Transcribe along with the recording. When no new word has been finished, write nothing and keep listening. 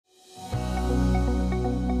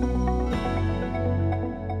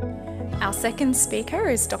Our second speaker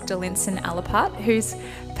is Dr. Linson Alapatt, whose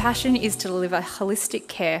passion is to deliver holistic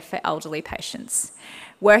care for elderly patients,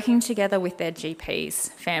 working together with their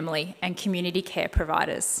GPs, family and community care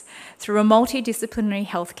providers through a multidisciplinary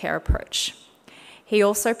healthcare approach. He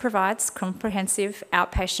also provides comprehensive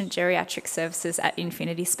outpatient geriatric services at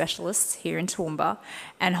Infinity Specialists here in Toowoomba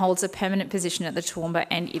and holds a permanent position at the Toowoomba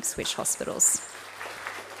and Ipswich hospitals.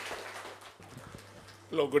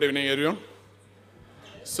 Hello, good evening, everyone.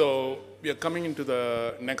 So we are coming into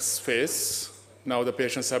the next phase. Now the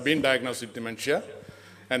patients have been diagnosed with dementia,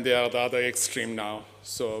 and they are the other extreme now.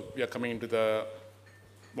 So we are coming into the,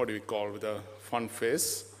 what do we call, the fun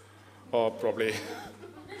phase, or probably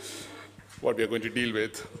what we are going to deal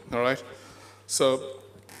with, all right? So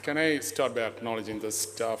can I start by acknowledging the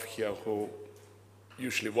staff here who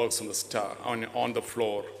usually works on the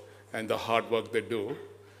floor and the hard work they do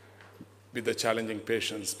with the challenging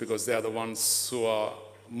patients, because they are the ones who are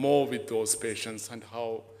more with those patients, and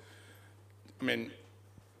how, I mean,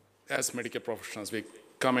 as medical professionals, we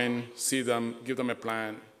come in, see them, give them a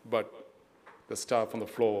plan, but the staff on the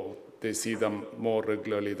floor, they see them more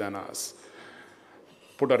regularly than us.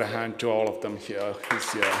 Put out a hand to all of them here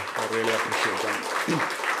who's here. I really appreciate them.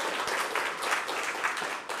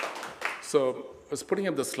 So I was putting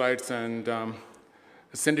up the slides and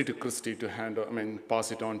send it to Christy to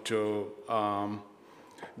pass it on to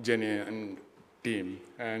Jenny and team.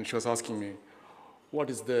 And she was asking me, what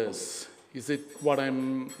is this? Is it what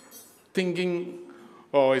I'm thinking,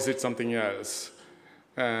 or is it something else?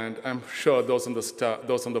 And I'm sure those on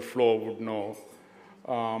the floor would know,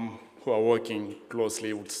 who are working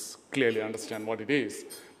closely would clearly understand what it is.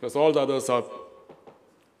 Because all the others are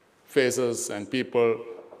faces and people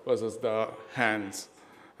versus the hands.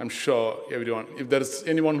 I'm sure everyone, if there's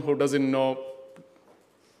anyone who doesn't know,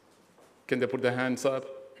 can they put their hands up?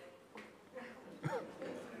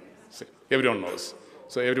 See, everyone knows.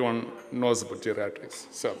 So everyone knows about geriatrics.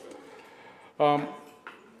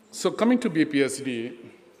 So coming to BPSD,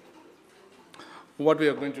 what we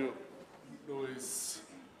are going to do is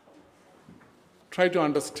try to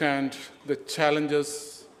understand the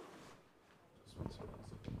challenges.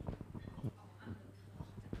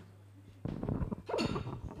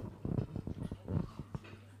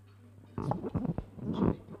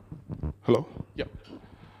 Hello? Yeah.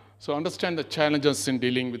 So understand the challenges in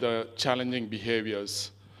dealing with the challenging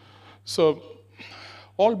behaviors. So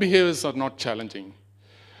all behaviors are not challenging.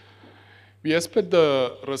 We expect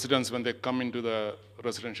the residents, when they come into the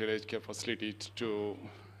residential aged care facility, to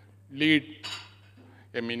lead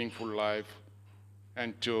a meaningful life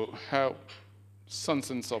and to have some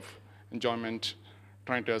sense of enjoyment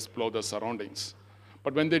trying to explore the surroundings.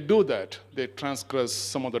 But when they do that, they transgress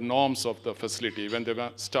some of the norms of the facility when they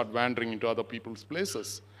start wandering into other people's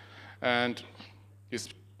places, and it's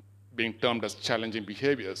being termed as challenging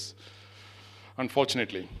behaviors,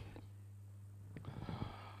 unfortunately.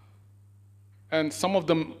 And some of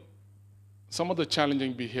the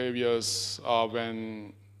challenging behaviors are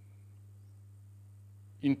when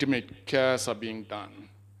intimate cares are being done.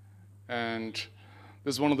 And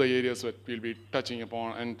this is one of the areas that we'll be touching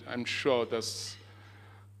upon, and I'm sure there's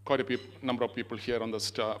quite a number of people here on the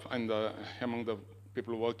staff and among the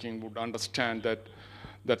people working would understand that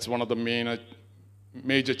that's one of the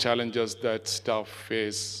major challenges that staff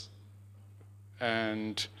face,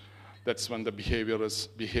 and that's when the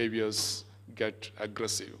behaviors get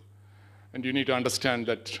aggressive. And you need to understand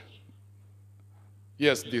that,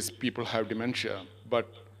 yes, these people have dementia, but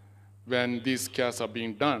when these cares are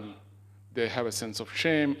being done, they have a sense of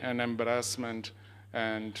shame and embarrassment,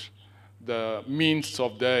 and the means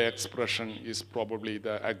of their expression is probably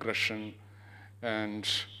the aggression and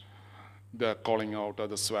the calling out or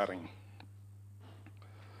the swearing.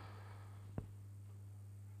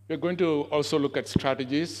 We're going to also look at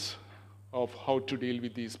strategies of how to deal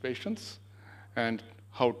with these patients and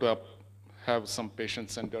how to have some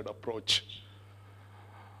patient-centered approach.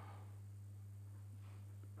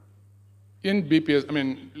 In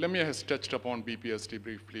BPSD, Lemia has touched upon BPSD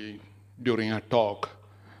briefly during her talk.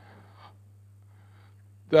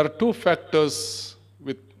 There are two factors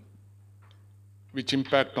which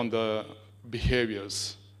impact on the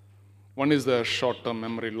behaviors. One is the short-term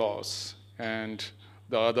memory loss, and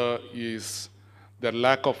the other is the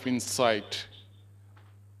lack of insight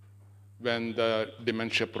when the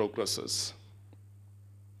dementia progresses.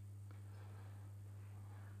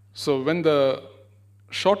 So when the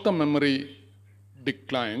short-term memory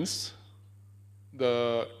declines,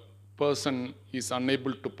 the person is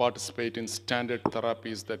unable to participate in standard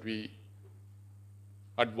therapies that we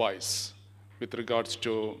advise with regards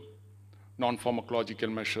to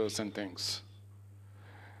non-pharmacological measures and things.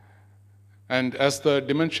 And as the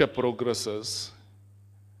dementia progresses,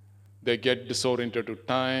 they get disoriented to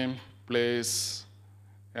time, place,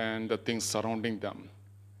 and the things surrounding them.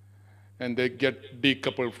 And they get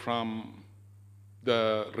decoupled from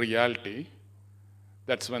the reality.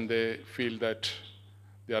 That's when they feel that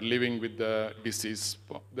they are living with the deceased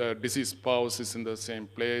spouse is in the same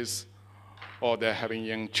place, or they're having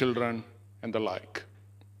young children and the like.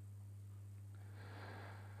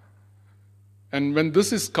 And when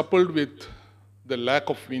this is coupled with the lack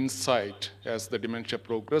of insight as the dementia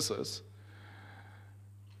progresses,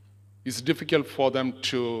 it's difficult for them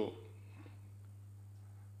to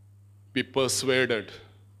be persuaded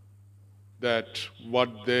that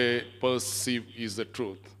what they perceive is the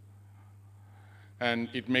truth. And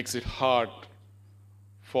it makes it hard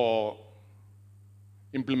for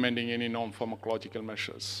implementing any non-pharmacological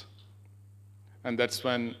measures. And that's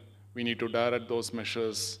when we need to direct those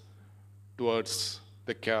measures towards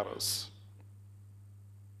the carers.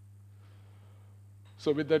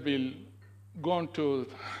 So with that, we'll go on to,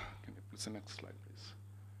 can you please the next slide, please?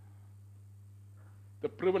 The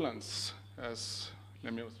prevalence, as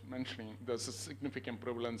Lemmy was mentioning, there's a significant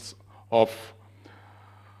prevalence of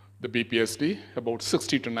the BPSD, about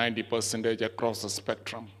 60 to 90% across the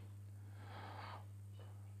spectrum.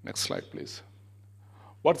 Next slide, please.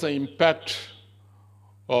 What's the impact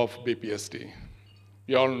of BPSD?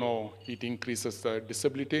 We all know it increases the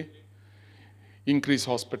disability, increased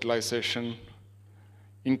hospitalization,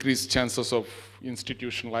 increased chances of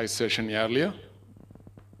institutionalization earlier,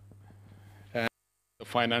 and the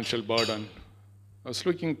financial burden. I was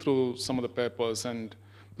looking through some of the papers, and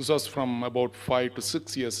this was from about 5 to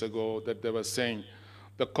 6 years ago, that they were saying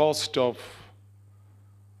the cost of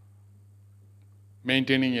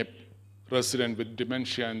maintaining a resident with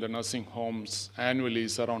dementia in the nursing homes annually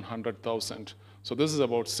is around 100,000. So this is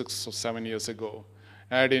about 6 or 7 years ago.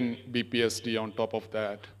 Add in BPSD on top of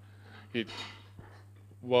that, it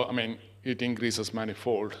increases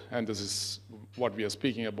manifold, and this is what we are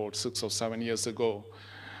speaking about 6 or 7 years ago.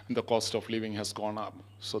 And the cost of living has gone up.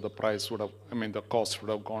 So the price would have, the cost would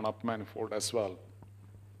have gone up manifold as well.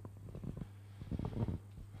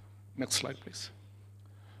 Next slide, please.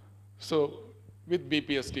 So with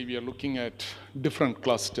BPSD, we are looking at different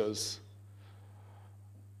clusters.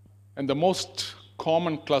 And the most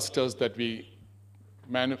common clusters that we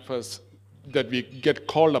get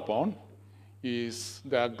called upon is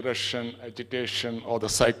the aggression, agitation, or the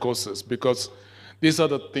psychosis, because these are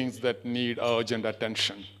the things that need urgent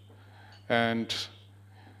attention. And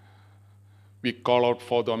we call out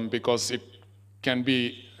for them because it can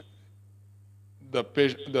be the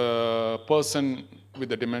person with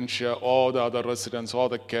the dementia or the other residents or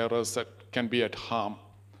the carers that can be at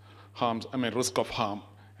risk of harm.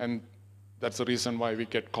 And that's the reason why we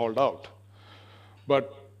get called out.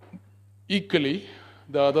 But equally,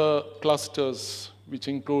 the other clusters, which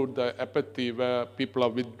include the apathy, where people are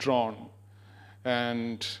withdrawn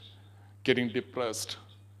and getting depressed,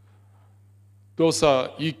 those are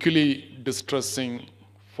equally distressing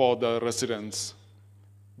for the residents,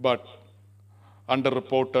 but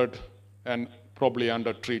underreported and probably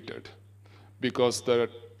undertreated, because the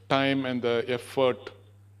time and the effort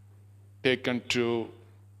taken to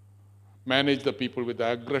manage the people with the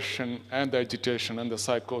aggression and the agitation and the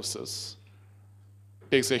psychosis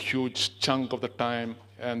takes a huge chunk of the time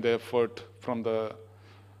and the effort from the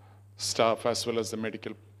staff as well as the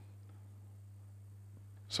medical.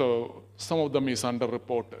 So some of them is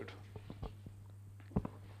underreported.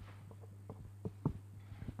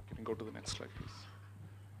 Can you go to the next slide,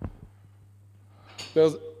 please?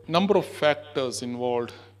 There's a number of factors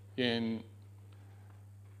involved in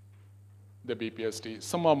the BPSD.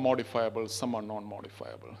 Some are modifiable, some are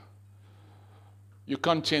non-modifiable. You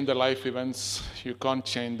can't change the life events, you can't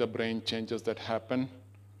change the brain changes that happen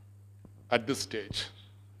at this stage,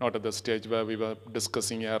 not at the stage where we were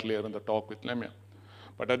discussing earlier in the talk with Lemia.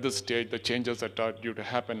 But at this stage, the changes that are due to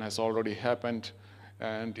happen has already happened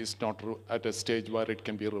and is not at a stage where it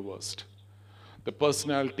can be reversed. The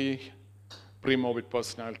personality, pre-morbid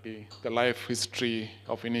personality, the life history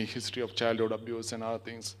of any history of childhood abuse and other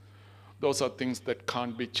things, those are things that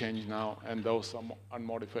can't be changed now, and those are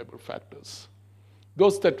unmodifiable factors.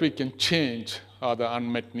 Those that we can change are the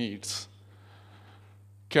unmet needs.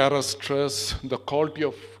 Carer stress, the quality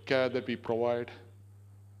of care that we provide,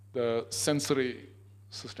 the sensory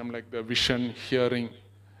system like the vision, hearing,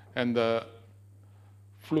 and the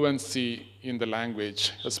fluency in the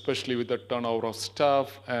language, especially with the turnover of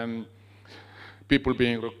staff and people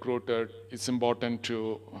being recruited. It's important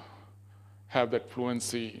to have that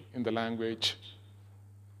fluency in the language.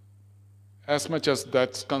 As much as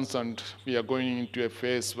that's concerned, we are going into a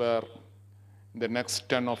phase where the next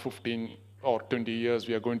 10 or 15 or 20 years,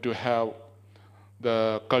 we are going to have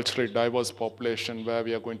the culturally diverse population where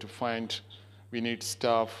we are going to find we need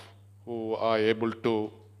staff who are able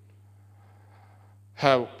to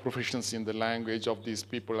have proficiency in the language of these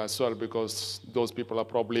people as well, because those people are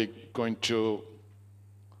probably going to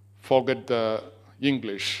forget the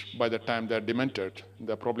English by the time they're demented.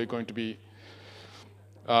 They're probably going to be,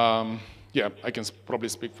 yeah, I can probably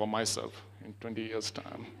speak for myself in 20 years'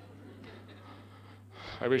 time.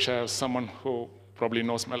 I wish I have someone who probably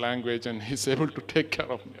knows my language and is able to take care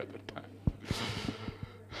of me at the time.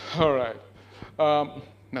 All right.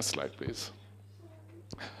 Next slide, please.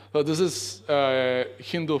 So this is a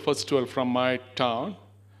Hindu festival from my town.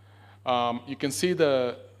 You can see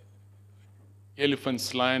the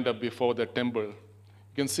elephants lined up before the temple.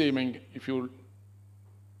 You can see, I mean, if you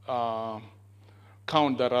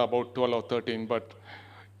count, there are about 12 or 13, but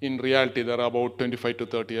in reality, there are about 25 to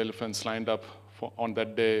 30 elephants lined up on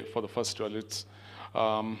that day for the festival. It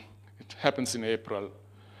happens in April.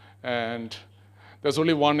 And there's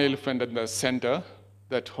only one elephant in the center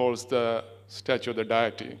that holds the statue of the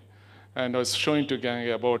deity. And I was showing to Gang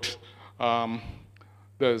about going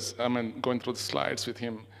through the slides with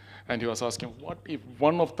him, and he was asking, what if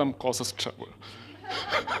one of them causes trouble?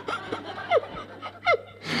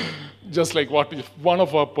 Just like what if one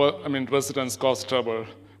of our residents caused trouble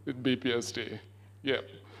with BPSD? Yeah.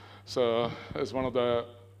 So it's one of the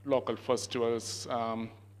local festivals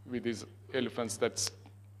with these elephants that's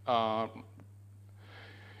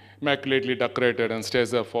immaculately decorated and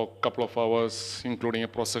stays there for a couple of hours, including a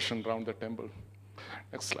procession around the temple.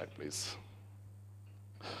 Next slide, please.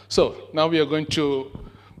 So now we are going to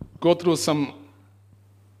go through some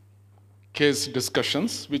case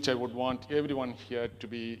discussions, which I would want everyone here to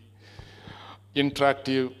be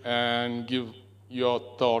interactive and give your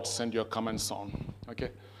thoughts and your comments on,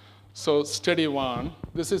 okay? So study one,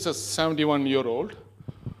 this is a 71-year-old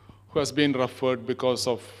who has been referred because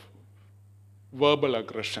of verbal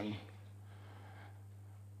aggression.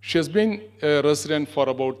 She has been a resident for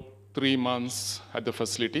about 3 months at the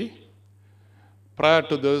facility. Prior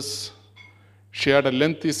to this, she had a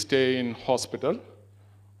lengthy stay in hospital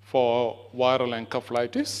for viral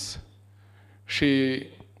encephalitis.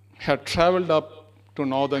 She had traveled up to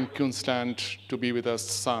northern Queensland to be with her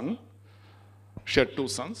son. She had 2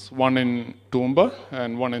 sons, one in Toowoomba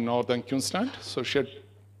and one in northern Queensland. So she had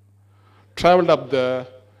traveled up there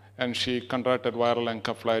and she contracted viral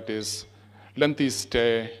encephalitis, lengthy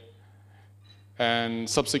stay, and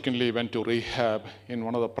subsequently went to rehab in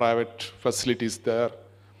one of the private facilities there.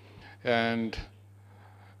 And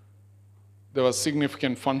there was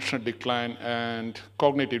significant functional decline and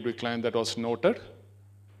cognitive decline that was noted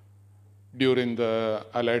during the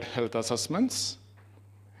allied health assessments.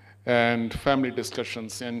 And family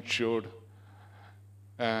discussions ensued,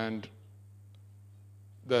 and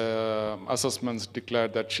the assessments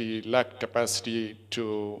declared that she lacked capacity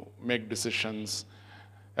to make decisions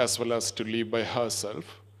as well as to live by herself.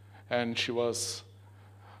 And she was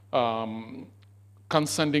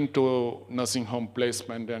consenting to nursing home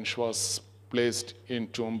placement, and she was placed in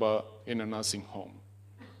Toowoomba in a nursing home.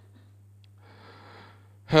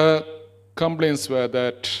 Her complaints were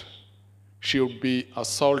that she would be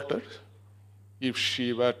assaulted if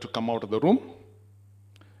she were to come out of the room.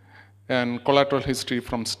 And collateral history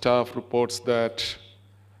from staff reports that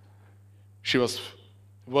she was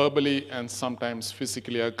verbally and sometimes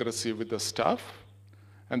physically aggressive with the staff.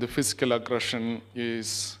 And the physical aggression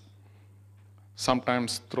is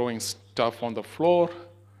sometimes throwing stuff on the floor,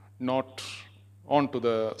 not onto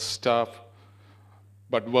the staff,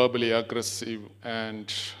 but verbally aggressive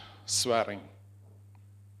and swearing.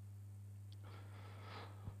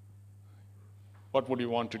 What would you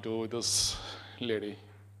want to do with this lady?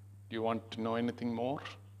 Do you want to know anything more?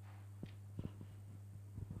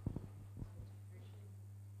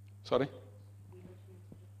 Sorry?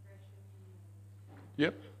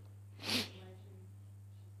 Yep.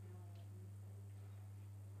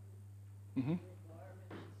 Mm-hmm.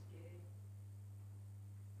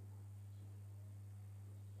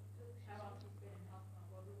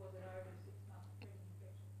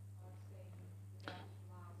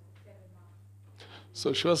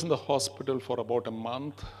 So she was in the hospital for about a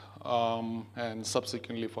month, and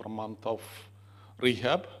subsequently for a month of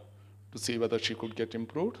rehab to see whether she could get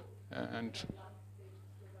improved. And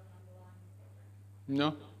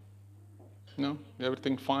no,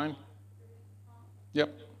 everything fine. Yep.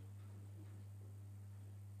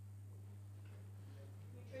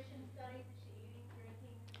 Nutrition study, is she eating,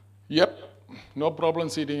 drinking? Yep, no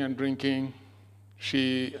problems eating and drinking.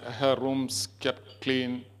 Her room's kept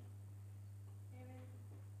clean.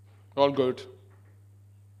 All good.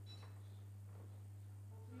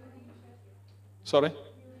 Sorry?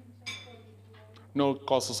 No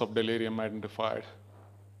causes of delirium identified.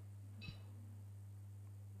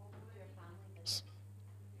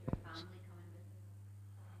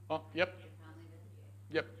 Oh, yep.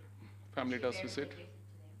 Yep. Family does visit.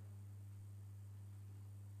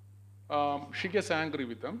 She gets angry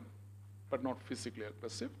with them, but not physically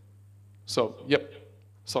aggressive. So, yep.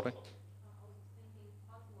 Sorry.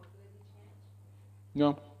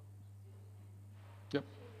 No. Yep.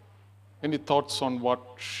 Any thoughts on what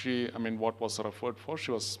what was referred for?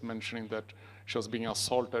 She was mentioning that she was being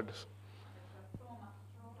assaulted.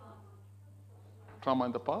 Trauma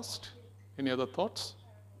in the past. Any other thoughts?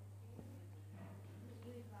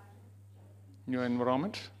 New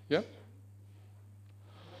environment. Yep.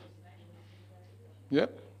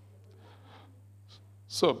 Yep.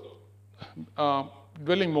 So,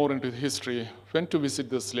 dwelling more into the history, went to visit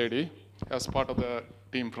this lady as part of the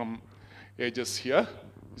team from Aegis here.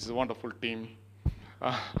 This is a wonderful team.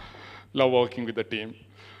 Love working with the team.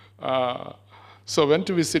 So went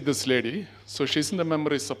to visit this lady. So she's in the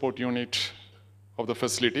memory support unit of the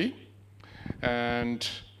facility. And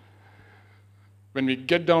when we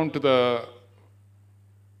get down to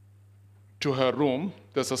her room,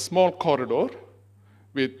 there's a small corridor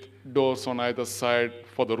with doors on either side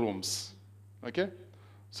for the rooms, okay?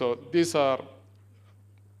 So these are,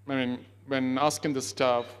 when asking the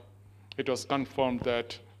staff, it was confirmed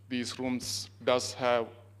that these rooms does have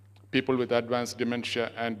people with advanced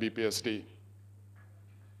dementia and BPSD.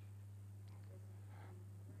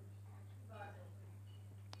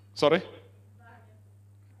 Sorry?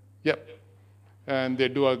 Yep. And they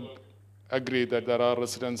do agree that there are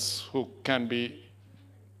residents who can be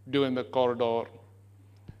doing the corridor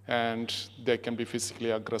and they can be physically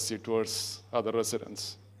aggressive towards other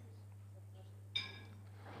residents.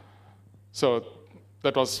 So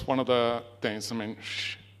that was one of the things.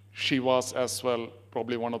 She was as well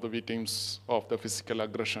probably one of the victims of the physical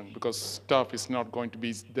aggression because staff is not going to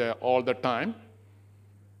be there all the time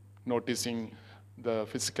noticing the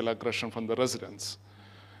physical aggression from the residents.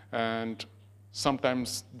 And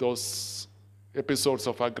sometimes those episodes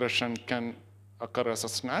of aggression can occur as a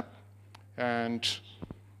snap, and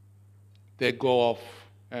they go off,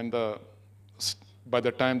 and by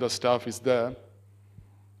the time the staff is there,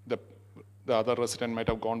 the other resident might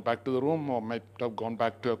have gone back to the room or might have gone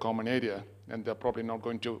back to a common area, and they're probably not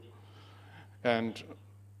going to. And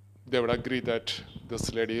they would agree that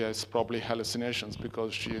this lady has probably hallucinations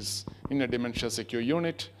because she is in a dementia secure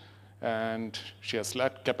unit, and she has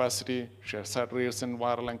lack capacity, she has had recent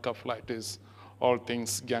viral encephalitis, all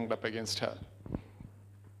things ganged up against her.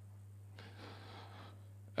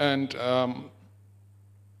 And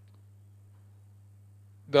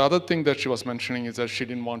the other thing that she was mentioning is that she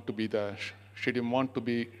didn't want to be there. She didn't want to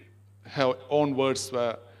be, her own words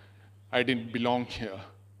were, I didn't belong here.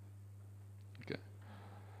 Okay.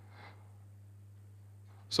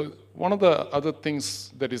 So one of the other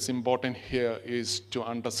things that is important here is to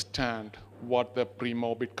understand what the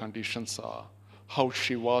pre-morbid conditions are, how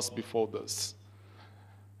she was before this.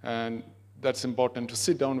 And that's important to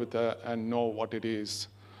sit down with her and know what it is.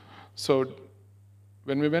 So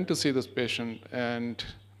when we went to see this patient, and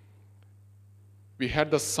we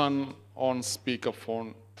had the son on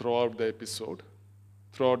speakerphone throughout the episode,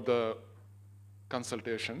 throughout the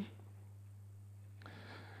consultation.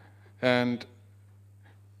 And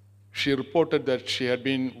she reported that she had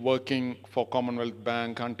been working for Commonwealth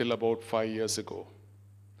Bank until about 5 years ago.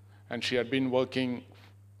 And she had been working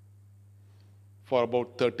for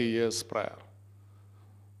about 30 years prior.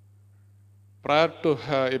 Prior to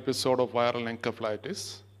her episode of viral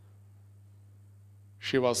encephalitis,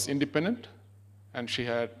 she was independent, and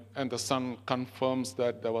the son confirms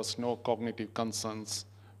that there was no cognitive concerns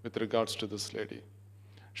with regards to this lady.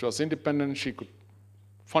 She was independent, she could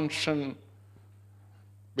function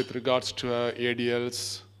with regards to her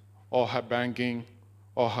ADLs or her banking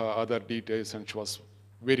or her other details, and she was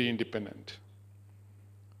very independent.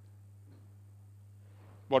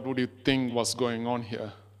 What would you think was going on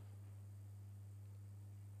here?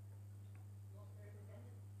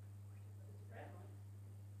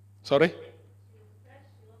 Sorry?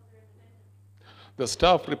 The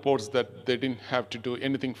staff reports that they didn't have to do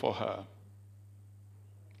anything for her.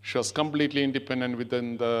 She was completely independent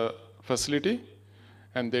within the facility,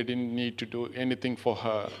 and they didn't need to do anything for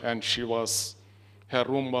her, and her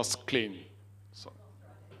room was clean. So.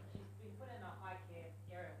 She's been put in a high care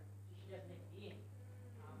area she doesn't need to be in.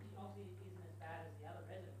 She obviously isn't as bad as the other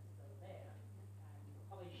residents that are there, and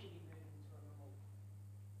probably should be moved into a normal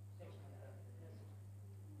section of the nursing home.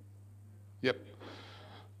 Yep.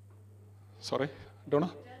 Sorry, Donna?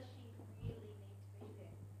 Does she really need to be there?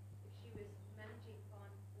 If she was managing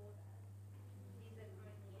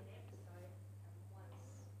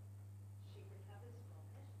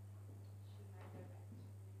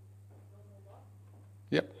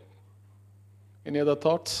Yep. Any other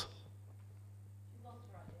thoughts? She lost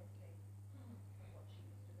her identity from what she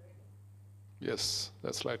used to do. Yes,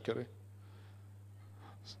 that's right, Kerry.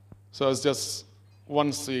 So it's just,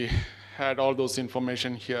 once we had all those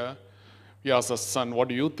information here, we asked our son, what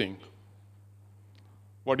do you think?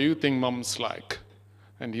 What do you think mom's like?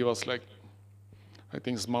 And he was like, I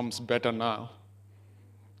think his mom's better now.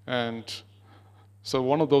 And so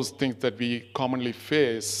one of those things that we commonly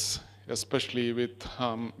face, especially with,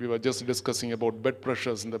 we were just discussing about bed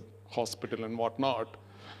pressures in the hospital and whatnot,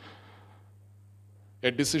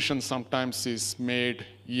 a decision sometimes is made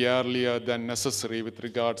earlier than necessary with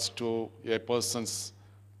regards to a person's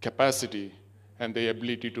capacity and the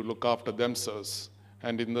ability to look after themselves.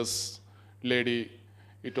 And in this lady,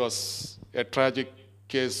 it was a tragic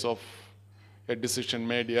case of a decision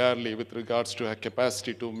made early with regards to her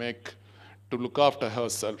capacity to look after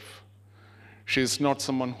herself. She is not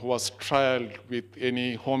someone who was trialed with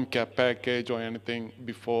any home care package or anything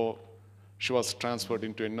before she was transferred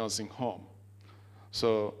into a nursing home.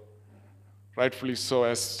 So rightfully so,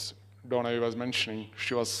 as Donna was mentioning,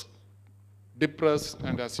 she was depressed,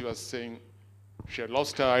 and as she was saying, she had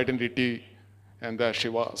lost her identity, and there she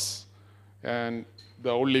was. And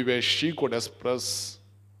the only way she could express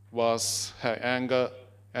was her anger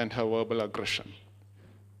and her verbal aggression.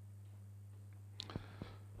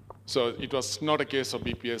 So it was not a case of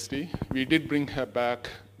BPSD. We did bring her back.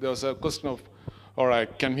 There was a question of, all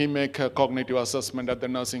right, can we make a cognitive assessment at the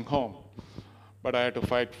nursing home? But I had to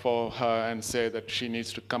fight for her and say that she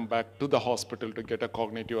needs to come back to the hospital to get a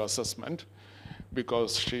cognitive assessment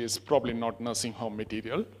because she is probably not nursing home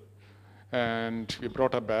material. And we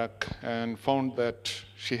brought her back and found that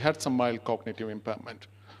she had some mild cognitive impairment,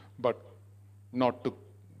 but not to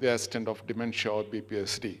the extent of dementia or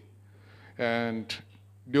BPSD. And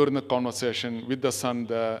during the conversation with the son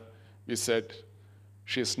there, we said,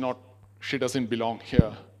 she doesn't belong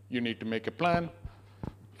here. You need to make a plan.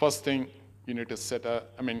 First thing, you need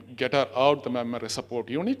to get her out the memory support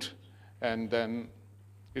unit, and then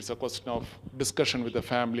it's a question of discussion with the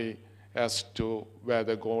family as to where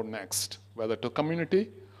they go next, whether to community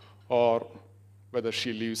or whether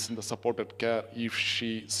she lives in the supported care if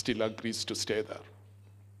she still agrees to stay there.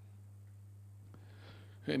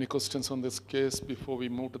 Any questions on this case before we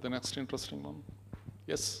move to the next interesting one?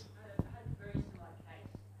 Yes? I had a very similar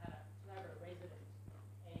case. I had a resident,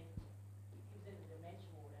 and he was in the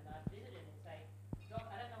dementia ward, and I visited him and say, Doc,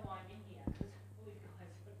 I don't know why I'm in here, because all these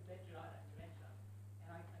guys have dementia, I have dementia.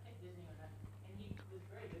 And I kept visiting him, and he was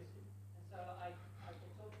very lucid. And so I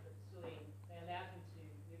talked to the facility, they allowed him to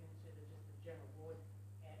move into just the general ward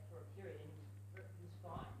for a period, and he was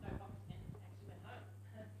fine, no problems, and actually went home.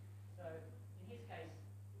 So in his case,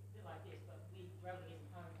 a bit like this, but we were able to get him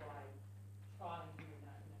home by trialing him in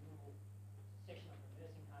a normal section of the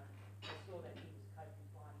nursing home. They saw that he was coping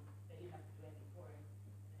fine, they didn't have to do anything for him,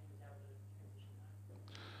 and he was able to transition home.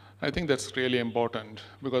 I think that's really important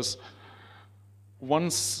because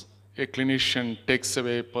once a clinician takes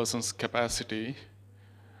away a person's capacity,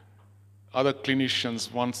 other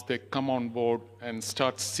clinicians, once they come on board and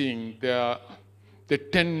start seeing, they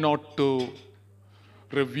tend not to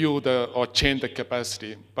review or change the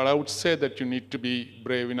capacity. But I would say that you need to be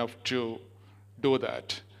brave enough to do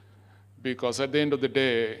that, because at the end of the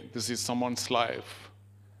day, this is someone's life.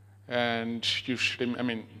 And you should,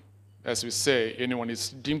 as we say, anyone is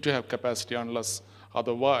deemed to have capacity unless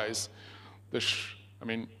otherwise,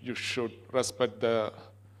 you should respect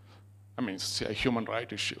it's a human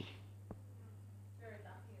right issue. Very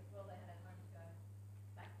lucky as well, they had a home to go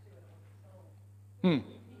back to it all solved.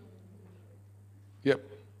 Yep.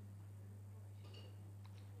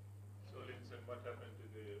 So, Linson, what happened to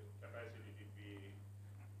the capacity? Did we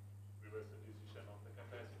reverse the decision on the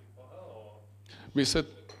capacity for her, or? We said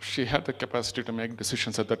she had the capacity to make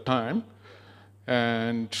decisions at that time,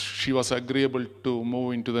 and she was agreeable to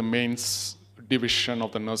move into the mains division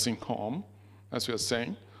of the nursing home, as we were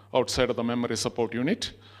saying, outside of the memory support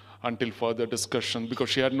unit until further discussion, because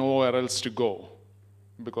she had nowhere else to go,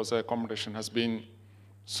 because her accommodation has been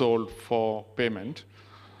sold for payment.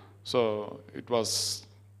 So it was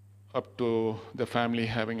up to the family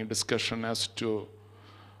having a discussion as to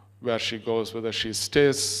where she goes, whether she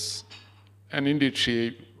stays. And indeed,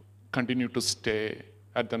 she continued to stay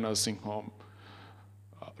at the nursing home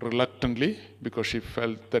reluctantly, because she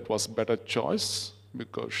felt that was a better choice,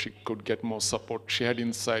 because she could get more support. She had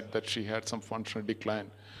insight that she had some functional decline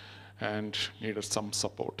and needed some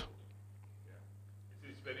support.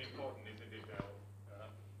 It's very important, isn't it,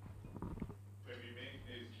 when we make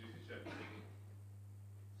these decisions.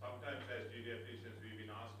 Sometimes as geriatricians, we've been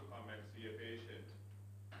asked to come and see a patient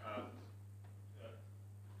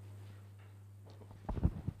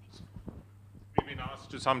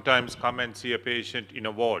to sometimes come and see a patient in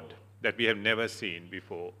a ward that we have never seen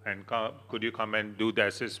before, and could you come and do the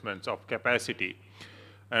assessments of capacity?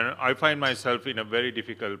 And I find myself in a very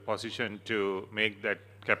difficult position to make that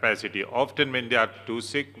capacity. Often when they are too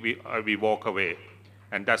sick, we walk away.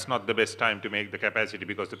 And that's not the best time to make the capacity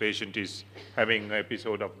because the patient is having an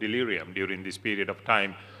episode of delirium during this period of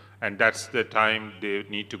time. And that's the time they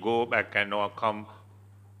need to go back and or come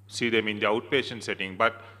see them in the outpatient setting.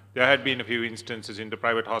 But there had been a few instances in the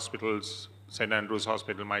private hospitals. St. Andrew's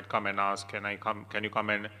Hospital might come and ask, can you come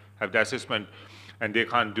and have the assessment? And they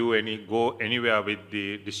can't go anywhere with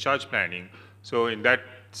the discharge planning. So in that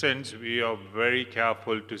sense, we are very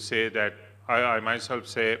careful to say that I myself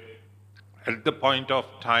say, at the point of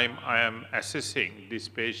time I am assessing, this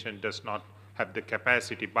patient does not have the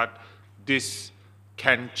capacity, but this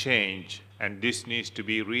can change, and this needs to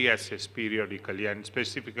be reassessed periodically, and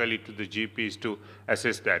specifically to the GPs to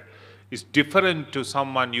assess that. It's different to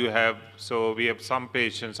someone you have, so we have some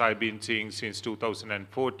patients I've been seeing since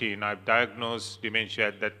 2014. I've diagnosed dementia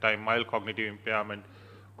at that time, mild cognitive impairment,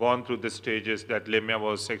 gone through the stages that Lemia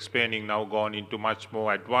was explaining, now gone into much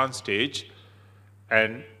more advanced stage,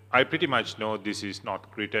 and I pretty much know this is not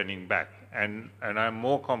returning back. And I'm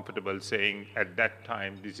more comfortable saying at that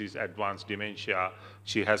time, this is advanced dementia,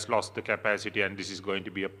 she has lost the capacity, and this is going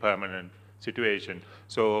to be a permanent situation.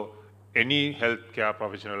 So any healthcare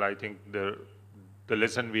professional, I think the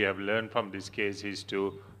lesson we have learned from this case is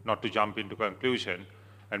not to jump into conclusion.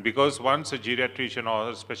 And because once a geriatrician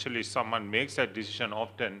or a specialist, someone makes that decision,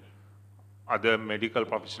 often other medical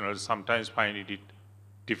professionals sometimes find it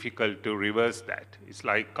difficult to reverse that. It's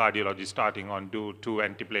like cardiology starting on two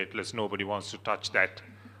antiplatelets. Nobody wants to touch that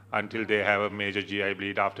until they have a major GI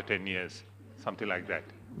bleed after 10 years, something like that.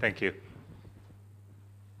 Thank you.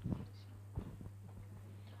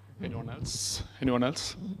 Anyone else? Anyone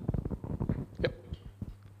else? Yep.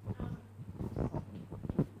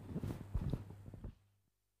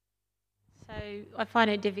 So I find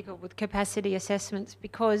it difficult with capacity assessments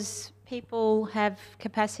because people have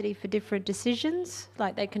capacity for different decisions.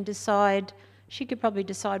 Like they can decide, she could probably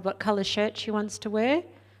decide what colour shirt she wants to wear.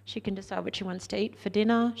 She can decide what she wants to eat for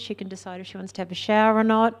dinner. She can decide if she wants to have a shower or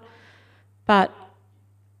not. But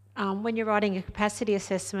when you're writing a capacity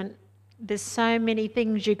assessment, there's so many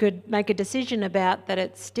things you could make a decision about that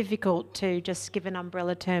it's difficult to just give an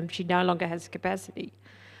umbrella term, she no longer has capacity.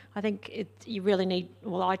 I think you really need,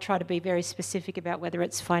 well, I try to be very specific about whether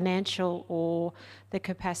it's financial or the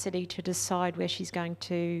capacity to decide where she's going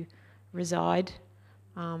to reside.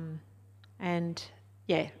 And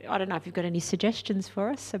yeah, I don't know if you've got any suggestions for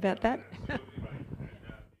us about that.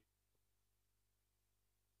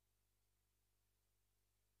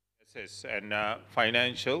 And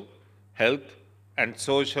financial, health, and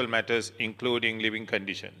social matters, including living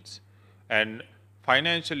conditions. And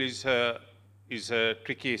financial is a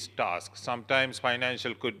tricky task. Sometimes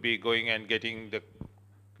financial could be going and getting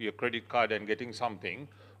your credit card and getting something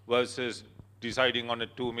versus deciding on a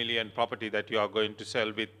 2 million property that you are going to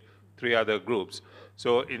sell with 3 other groups.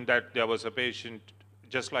 So in that, there was a patient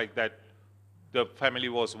just like that. The family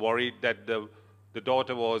was worried that the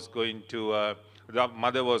daughter was going to, the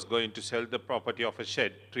mother was going to sell the property of a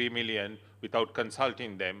shed, 3 million, without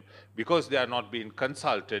consulting them. Because they are not being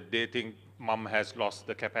consulted, they think mom has lost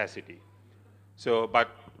the capacity. So, but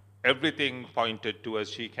everything pointed to us,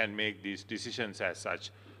 she can make these decisions as such.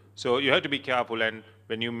 So you have to be careful, and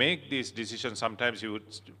when you make these decisions, sometimes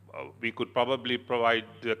we could probably provide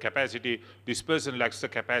the capacity. This person lacks the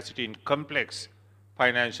capacity in complex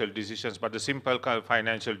financial decisions, but the simple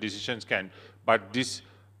financial decisions can. But this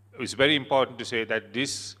is very important to say that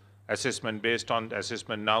this assessment, based on the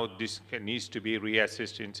assessment now, this needs to be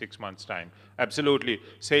reassessed in 6 months' time. Absolutely.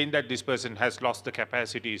 Saying that this person has lost the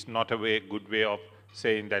capacity is not a good way of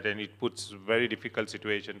saying that, and it puts a very difficult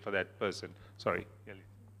situation for that person. Sorry.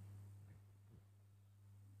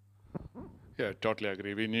 Yeah, totally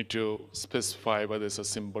agree. We need to specify whether it's a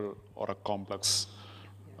simple or a complex,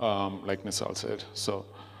 like Nisal said. So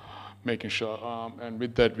making sure, and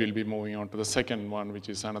with that we'll be moving on to the second one, which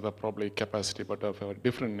is another probably capacity, but of a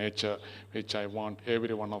different nature, which I want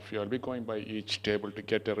every one of you, I'll be going by each table to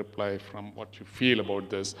get a reply from what you feel about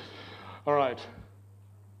this. All right,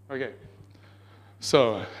 okay.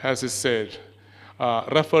 So, as I said,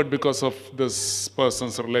 referred because of this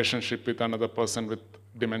person's relationship with another person with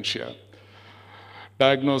dementia.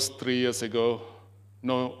 Diagnosed 3 years ago,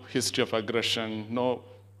 no history of aggression, no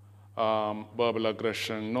verbal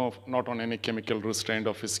aggression, not on any chemical restraint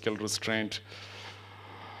or physical restraint.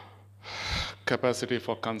 Capacity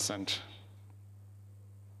for consent.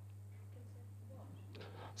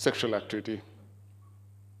 Sexual activity.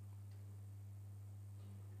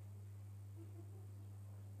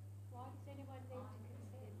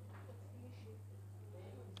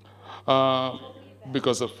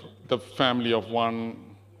 Because of the family of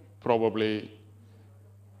one, probably,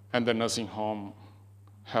 and the nursing home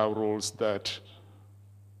have rules that.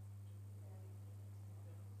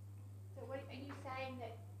 So what, are you saying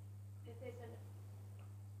that if there's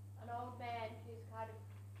an old man who's kind of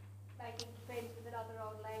making friends with another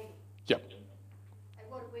old lady, Yep. and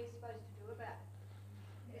what are we supposed to do about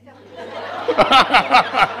it? Is that what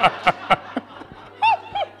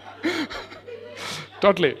you're saying?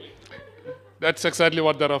 Totally. That's exactly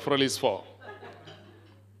what the referral is for.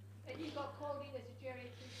 And you got called in as a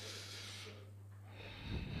geriatrician?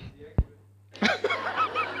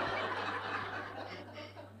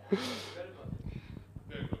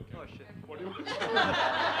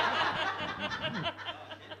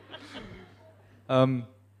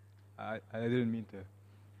 I didn't mean to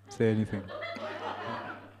say anything.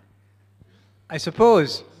 I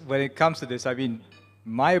suppose when it comes to this, I mean,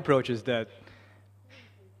 my approach is that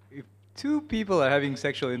if two people are having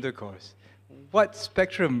sexual intercourse, what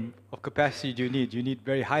spectrum of capacity do you need? Do you need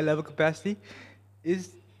very high level capacity? It's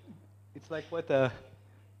like what the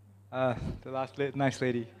last nice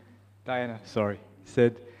lady, Diana,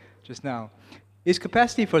 said just now. Is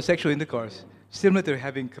capacity for sexual intercourse similar to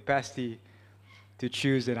having capacity to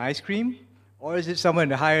choose an ice cream? Or is it somewhere in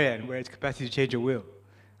the higher end where it's capacity to change your will?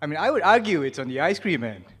 I mean, I would argue it's on the ice cream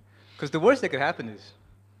end. Because the worst that could happen is,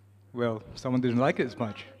 well, someone didn't like it as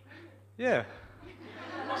much. Yeah.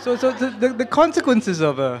 So the consequences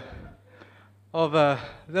of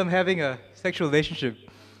them having a sexual relationship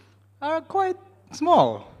are quite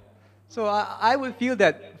small. So I would feel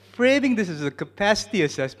that framing this as a capacity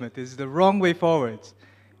assessment is the wrong way forwards.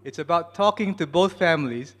 It's about talking to both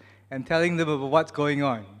families and telling them about what's going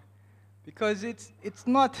on. Because it's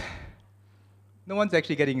not, no one's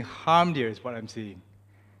actually getting harmed here is what I'm seeing.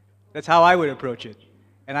 That's how I would approach it.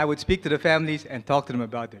 And I would speak to the families and talk to them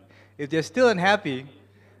about it. If they're still unhappy,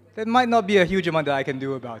 there might not be a huge amount that I can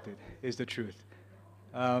do about it, is the truth.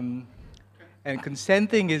 And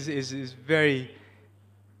consenting is very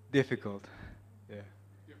difficult.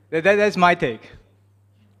 Yeah. That's my take.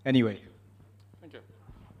 Anyway. Thank you.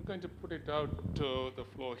 I'm going to put it out to the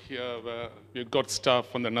floor here where you've got staff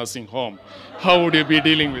from the nursing home. How would you be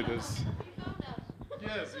dealing with this?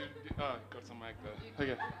 Yes, got some mic there.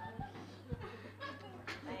 Okay.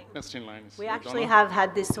 Next in line is We actually Donna. have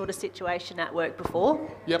had this sort of situation at work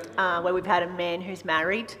before. Yep. Where we've had a man who's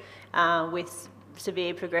married with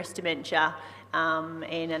severe progressed dementia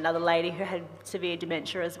and another lady who had severe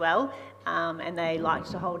dementia as well. And they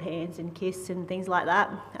liked to hold hands and kiss and things like that.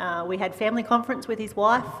 We had family conference with his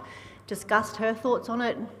wife, discussed her thoughts on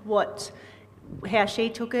it, how she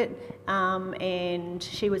took it, and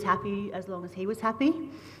she was happy as long as he was happy.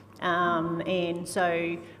 And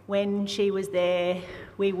so when she was there,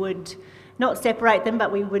 we would not separate them,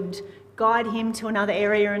 but we would guide him to another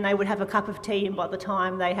area and they would have a cup of tea, and by the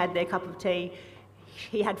time they had their cup of tea,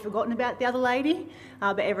 he had forgotten about the other lady,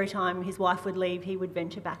 but every time his wife would leave, he would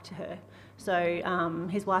venture back to her. So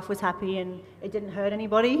his wife was happy and it didn't hurt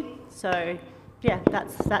anybody. So yeah,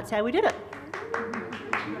 that's how we did it.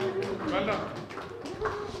 Well done.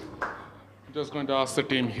 I'm just going to ask the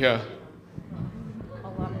team here.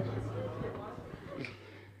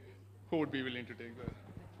 Who would be willing to take that?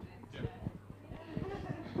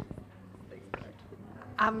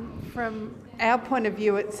 From our point of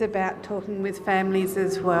view, it's about talking with families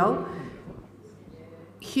as well.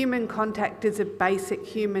 Human contact is a basic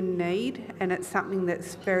human need, and it's something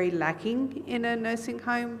that's very lacking in a nursing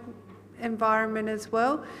home environment as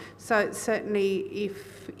well. So certainly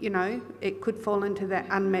if, it could fall into that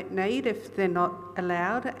unmet need if they're not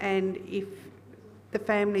allowed, and if the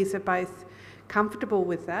families are both comfortable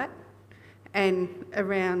with that and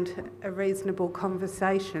around a reasonable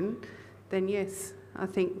conversation, then yes, I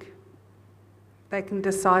think they can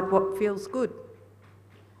decide what feels good.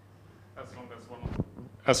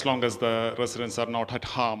 As long as the residents are not at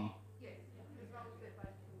harm. Yes, as long as they're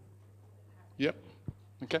both. Yep.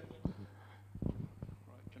 Okay.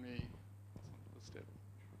 Right, can we the step?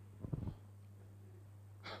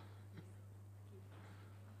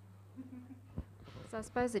 So I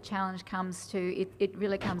suppose the challenge comes to, it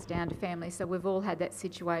really comes down to families. So we've all had that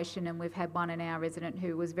situation, and we've had one in our resident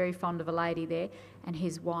who was very fond of a lady there, and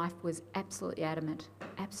his wife was absolutely adamant,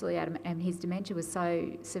 and his dementia was so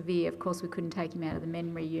severe, of course we couldn't take him out of the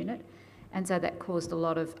memory unit, and so that caused a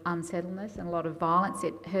lot of unsettledness and a lot of violence.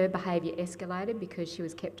 Her behaviour escalated because she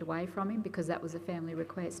was kept away from him, because that was a family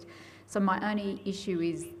request. So my only issue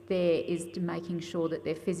is to making sure that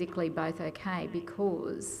they're physically both okay,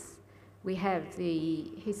 because we have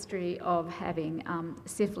the history of having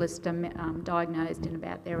syphilis diagnosed in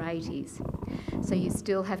about their 80s. So you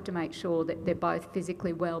still have to make sure that they're both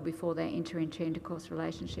physically well before they enter into intercourse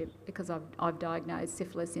relationship, because I've diagnosed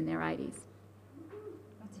syphilis in their 80s.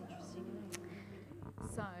 That's interesting.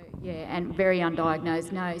 So, yeah, and very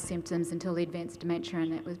undiagnosed, no symptoms until the advanced dementia,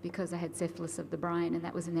 and that was because they had syphilis of the brain, and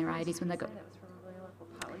that was in their 80s when they got...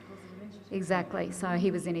 Exactly, so he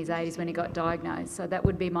was in his 80s when he got diagnosed, so that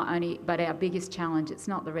would be my only, but our biggest challenge, it's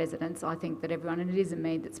not the residents, I think that everyone, and it isn't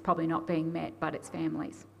me that's probably not being met, but it's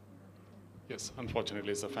families. Yes,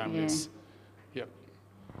 unfortunately it's the families. Yeah.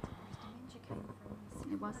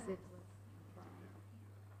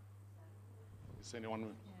 Is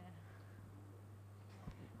anyone...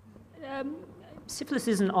 Syphilis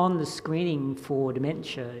isn't on the screening for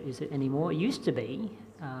dementia, is it anymore? It used to be,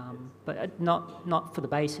 but not for the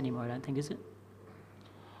base anymore, I don't think, is it?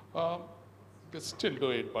 They still do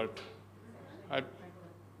it, but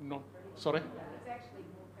no, sorry? It's actually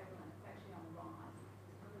more prevalent, it's actually on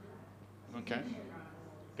the rise. Okay,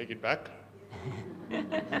 take it back.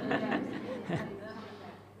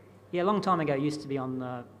 Yeah, a long time ago it used to be on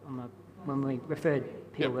the when we referred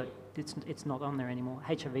people that it's not on there anymore.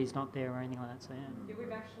 HIV's not there or anything like that. So yeah.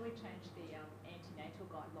 We've actually changed the antenatal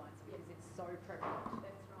guidelines because it's so prevalent.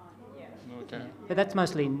 That's right. Yeah. Okay. Yeah. But that's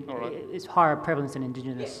mostly it's higher prevalence in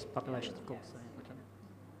Indigenous populations, of course. So, okay.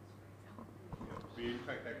 We in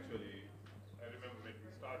fact actually, I remember when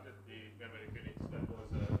we started the memory clinics,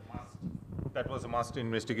 that was a must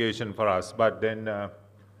investigation for us. But then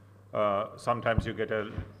sometimes you get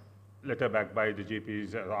a letter back by the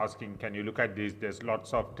GPs asking, can you look at this? There's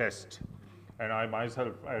lots of tests. And I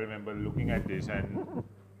myself, I remember looking at this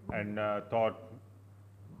and thought,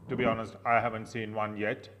 to be honest, I haven't seen one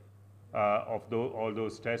yet of all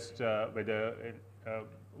those tests, whether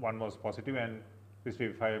one was positive. And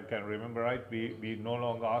if I can remember right, we no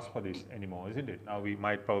longer ask for this anymore, isn't it? Now we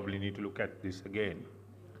might probably need to look at this again.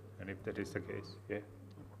 And if that is the case, yeah.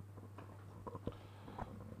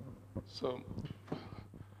 So,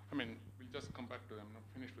 I mean, we'll just come back to them, I'm not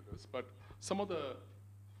finished with this, but some of the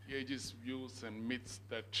ageist views and myths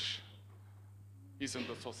that is in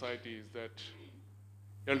the society is that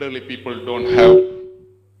elderly people don't have,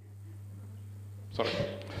 sorry,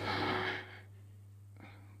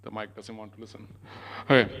 the mic doesn't want to listen.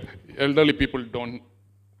 Okay, elderly people don't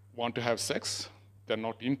want to have sex, they're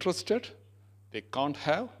not interested, they can't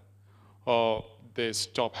have, or they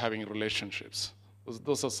stop having relationships.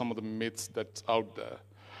 Those are some of the myths that's out there.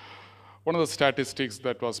 One of the statistics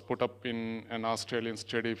that was put up in an Australian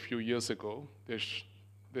study a few years ago, they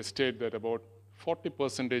state that about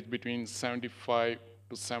 40% between 75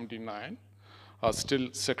 to 79 are still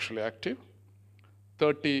sexually active,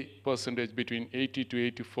 30% between 80 to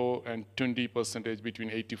 84, and 20%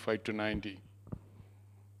 between 85 to 90.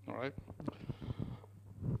 All right?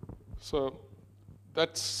 So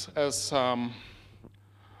that's as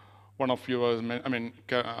one of you was,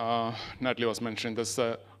 Natalie was mentioning,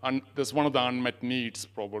 there's one of the unmet needs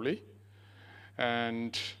probably.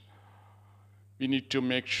 And we need to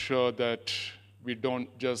make sure that we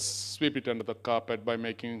don't just sweep it under the carpet by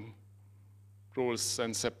making rules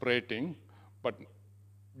and separating, but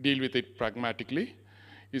deal with it pragmatically.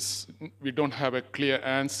 We don't have a clear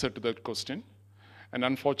answer to that question. And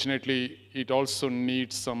unfortunately, it also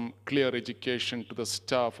needs some clear education to the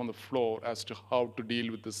staff on the floor as to how to deal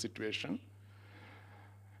with the situation.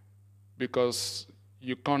 Because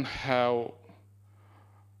you can't have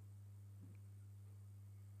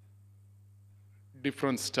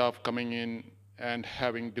different staff coming in and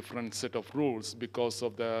having different set of rules because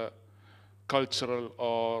of the cultural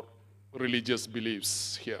or religious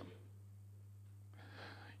beliefs here.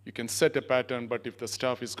 You can set a pattern, but if the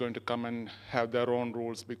staff is going to come and have their own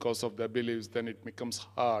rules because of their beliefs, then it becomes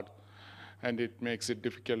hard, and it makes it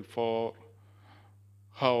difficult for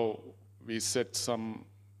how we set some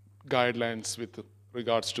guidelines with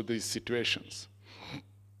regards to these situations.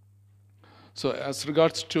 So as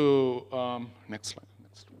regards to, next slide,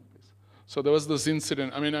 next one, please. So there was this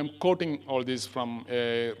incident, I'm quoting all this from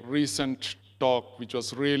a recent talk, which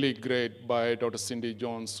was really great by Dr. Cindy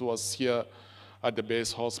Jones, who was here at the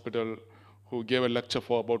base hospital, who gave a lecture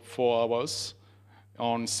for about 4 hours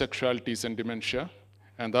on sexualities and dementia.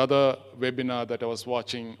 And the other webinar that I was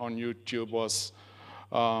watching on YouTube was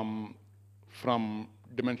from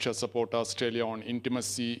Dementia Support Australia on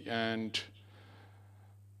intimacy and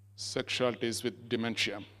sexualities with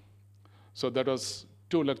dementia. So that was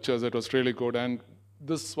 2 lectures that was really good. And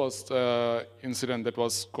this was the incident that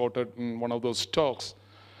was quoted in one of those talks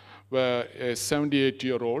where a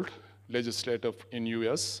 78-year-old legislator in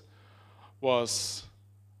US was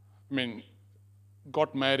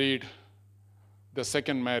got married, the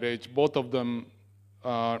second marriage, both of them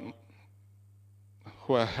who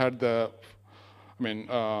had the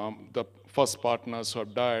first partners who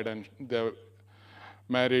have died, and they're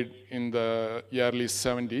married in the early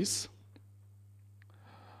 70s.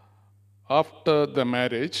 After the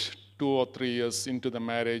marriage, 2 or 3 years into the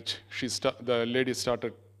marriage, the lady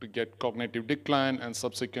started to get cognitive decline, and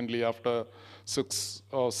subsequently after 6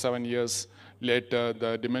 or 7 years later,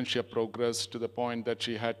 the dementia progressed to the point that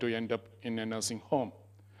she had to end up in a nursing home.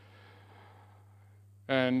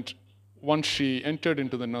 And once she entered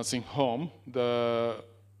into the nursing home, the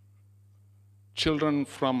children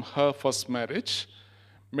from her first marriage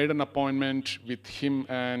made an appointment with him,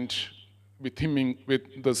 and with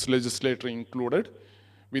this legislator included,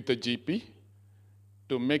 with the GP,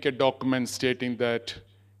 to make a document stating that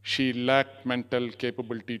she lacked mental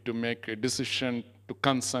capability to make a decision to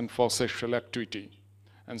consent for sexual activity,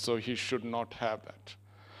 and so he should not have that.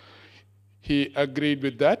 He agreed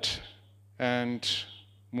with that and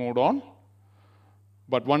moved on.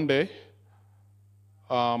 But one day,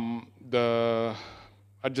 the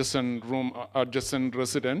adjacent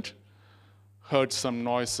resident heard some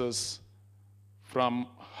noises from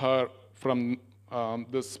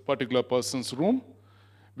this particular person's room,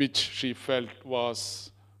 which she felt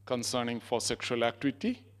was concerning for sexual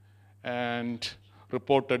activity, and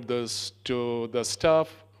reported this to the staff,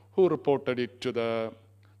 who reported it to the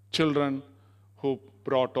children, who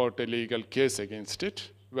brought out a legal case against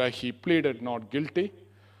it, where he pleaded not guilty,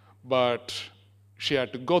 but she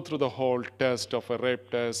had to go through the whole test of a rape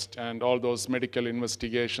test and all those medical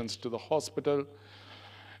investigations to the hospital.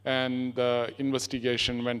 And the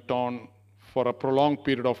investigation went on for a prolonged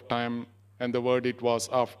period of time, and the verdict was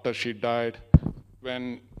after she died,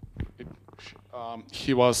 when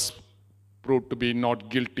he was proved to be not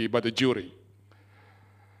guilty by the jury.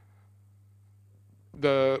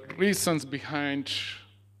 The reasons behind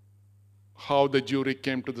how the jury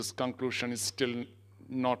came to this conclusion is still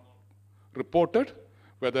not reported,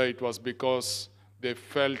 whether it was because they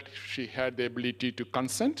felt she had the ability to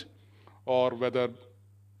consent, or whether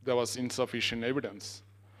there was insufficient evidence.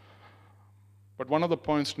 But one of the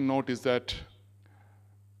points to note is that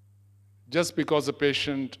just because the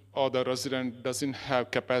patient or the resident doesn't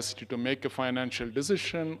have capacity to make a financial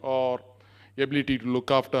decision or ability to look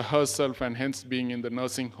after herself, and hence being in the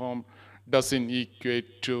nursing home, doesn't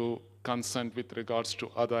equate to consent with regards to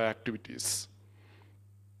other activities.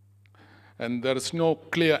 And there is no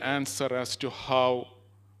clear answer as to how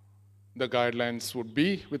the guidelines would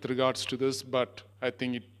be with regards to this, but I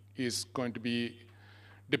think it is going to be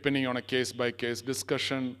depending on a case-by-case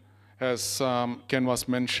discussion, as Ken was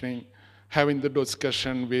mentioning, having the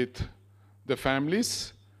discussion with the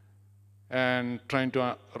families and trying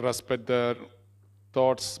to respect their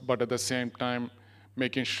thoughts, but at the same time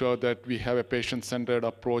making sure that we have a patient-centered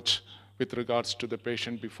approach with regards to the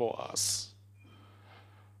patient before us.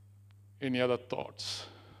 Any other thoughts?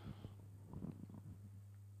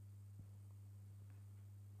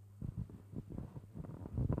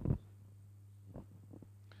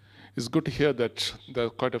 It's good to hear that there are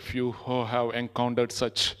quite a few who have encountered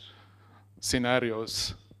such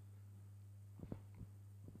scenarios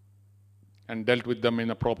and dealt with them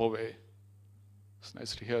in a proper way. It's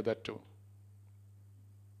nice to hear that too.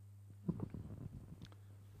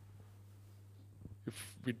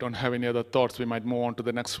 If we don't have any other thoughts, we might move on to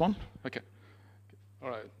the next one. Okay. All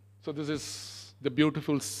right. So this is the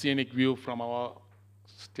beautiful scenic view from our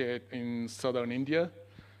state in southern India.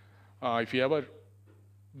 If you ever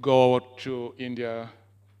go out to India,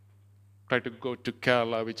 try to go to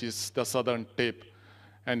Kerala, which is the southern tip,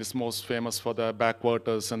 and is most famous for the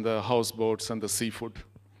backwaters and the houseboats and the seafood,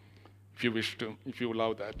 if you wish to, if you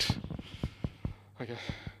love that. Okay,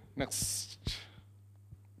 next.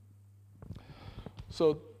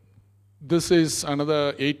 So this is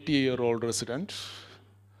another 80-year-old resident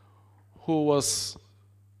who was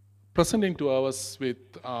presenting to us with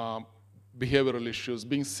behavioral issues,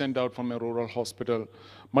 being sent out from a rural hospital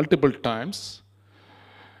multiple times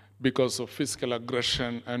because of physical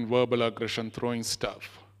aggression and verbal aggression, throwing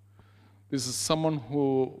stuff. This is someone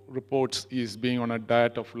who reports he is being on a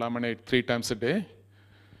diet of lemonade 3 times a day.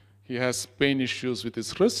 He has pain issues with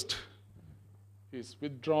his wrist. He's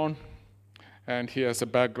withdrawn, and he has a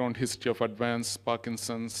background history of advanced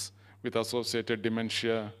Parkinson's with associated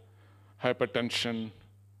dementia, hypertension,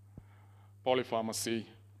 polypharmacy.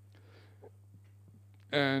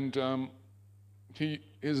 And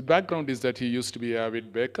his background is that he used to be an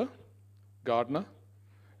avid baker, gardener,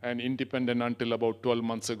 and independent until about 12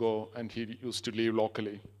 months ago, and he used to live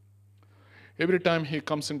locally. Every time he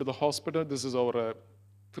comes into the hospital, this is over a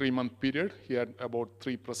 3-month period, he had about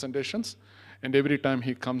 3 presentations. And every time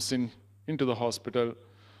he comes into the hospital,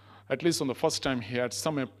 at least on the first time, he had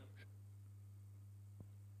some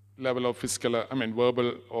level of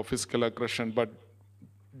verbal or physical aggression, but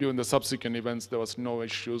during the subsequent events, there was no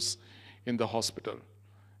issues in the hospital.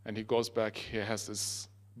 And he goes back, he has this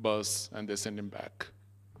bus, and they send him back.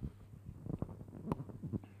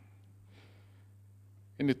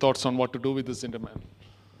 Any thoughts on what to do with this gentleman?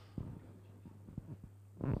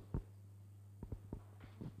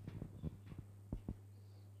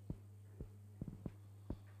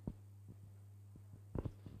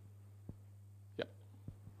 Yeah.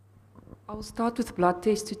 I'll start with blood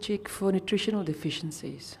tests to check for nutritional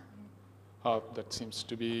deficiencies. That seems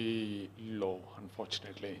to be low,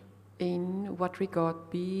 unfortunately. In what regard?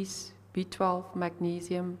 B's, B12,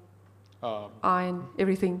 magnesium, iron,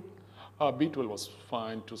 everything? B12 was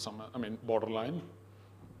fine to some, borderline.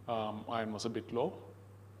 Iron was a bit low.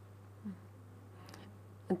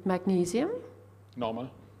 And magnesium? Normal.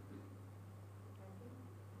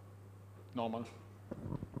 Normal.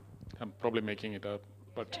 I'm probably making it up,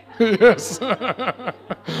 but yes.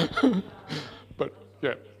 But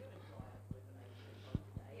yeah.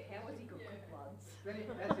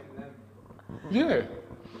 Yeah.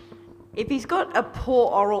 If he's got a poor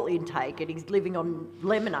oral intake and he's living on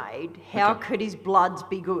lemonade, how could his bloods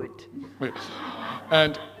be good?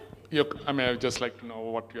 And I'd just like to know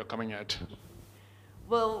what you're coming at.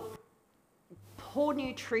 Well, poor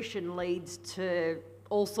nutrition leads to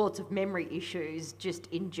all sorts of memory issues just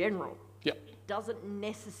in general. Yeah. Doesn't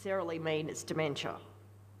necessarily mean it's dementia.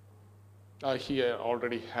 He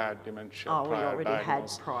already had dementia Oh, prior we already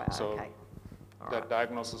diagnosis. had prior, so okay. That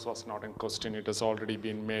diagnosis was not in question. It has already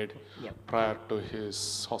been made prior to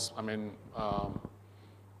his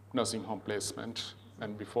nursing home placement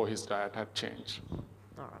and before his diet had changed.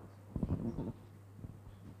 All right.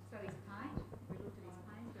 So his pain? We looked at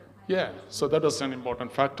his pain. Yeah, so that was an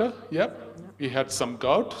important factor. Yep. He had some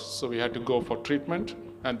gout, so we had to go for treatment,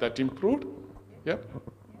 and that improved. Yep.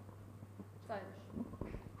 So,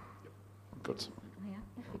 Good. yeah,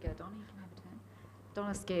 off you go, Donnie. You can have a turn.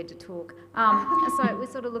 Donna's scared to talk. So we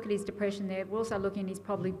sort of look at his depression there. We're also looking, he's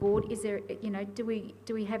probably bored. Is there, do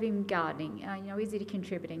we have him gardening? Is he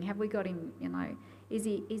contributing? Have we got him, is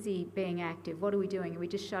he being active? What are we doing? Are we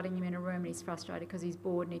just shutting him in a room and he's frustrated because he's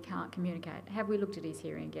bored and he can't communicate? Have we looked at his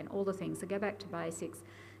hearing again? All the things. So go back to basics,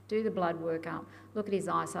 do the blood work up, look at his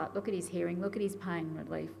eyesight, look at his hearing, look at his pain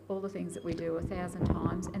relief, all the things that we do 1,000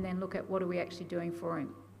 times, and then look at what are we actually doing for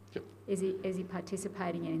him. Yep. Is he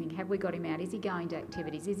participating in anything? Have we got him out? Is he going to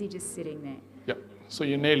activities? Is he just sitting there? Yep. So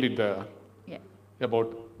you nailed it there. Yeah.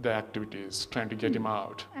 About the activities, trying to get him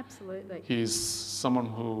out. Absolutely. He's someone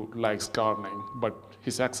who likes gardening, but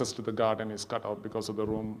his access to the garden is cut out because of the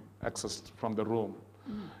room, access from the room,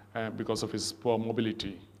 because of his poor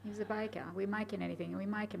mobility. He's a baker. Are we making anything? Are we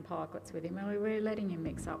making pikelets with him? Are we letting him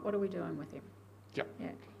mix up? What are we doing with him? Yeah. Yeah.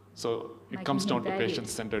 So it Making comes him down to valued.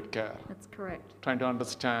 patient-centered care. That's correct. Trying to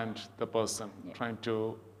understand the person, Yeah. trying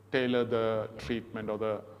to tailor the treatment or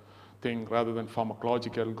the thing rather than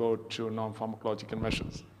pharmacological, go to non-pharmacological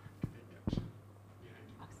measures.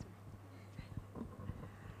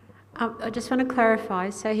 I just want to clarify.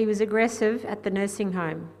 So he was aggressive at the nursing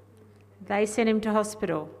home. They sent him to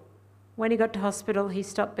hospital. When he got to hospital, he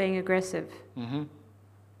stopped being aggressive. Mm-hmm.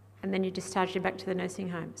 And then you discharged him back to the nursing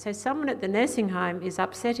home. So someone at the nursing home is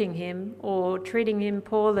upsetting him or treating him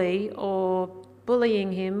poorly or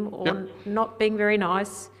bullying him or not being very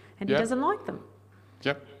nice, and he doesn't like them.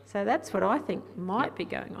 Yep. So that's what I think might be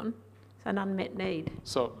going on. It's an unmet need.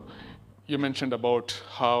 So you mentioned about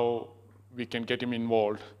how we can get him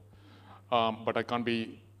involved, but I can't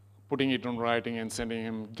be putting it in writing and sending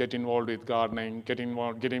him, get involved with gardening, get him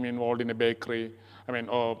involved in a bakery,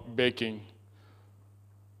 or baking.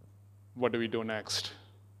 What do we do next?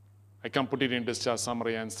 I can't put it in discharge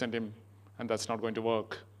summary and send him, and that's not going to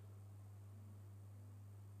work.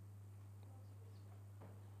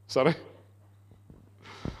 Sorry?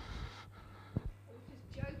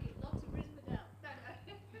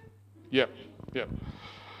 Yeah.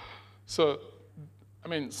 So,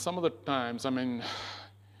 some of the times,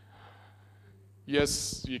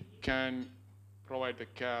 yes, you can provide the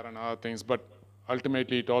care and other things, but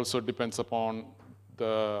ultimately it also depends upon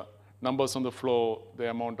the numbers on the floor, the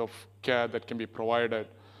amount of care that can be provided.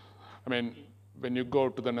 When you go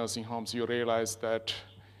to the nursing homes, you realize that,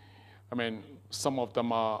 some of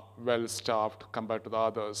them are well-staffed compared to the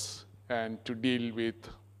others, and to deal with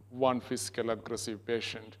one physical aggressive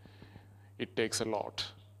patient, it takes a lot,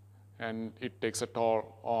 and it takes a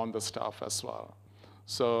toll on the staff as well.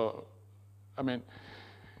 So,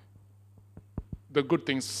 the good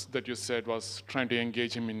things that you said was trying to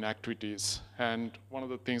engage him in activities. And one of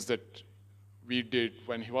the things that we did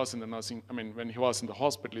when he was in the when he was in the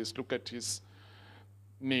hospital is look at his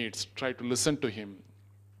needs, try to listen to him.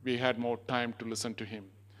 We had more time to listen to him.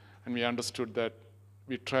 And we understood that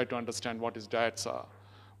we tried to understand what his diets are,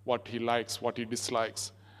 what he likes, what he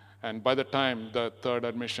dislikes. And by the time the third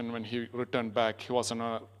admission, when he returned back, he was on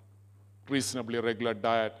a reasonably regular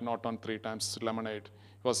diet, not on 3 times lemonade.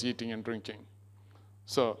 He was eating and drinking.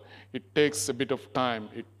 So it takes a bit of time,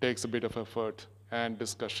 it takes a bit of effort and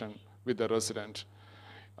discussion with the resident.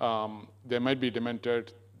 They might be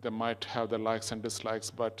demented, they might have the likes and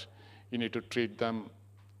dislikes, but you need to treat them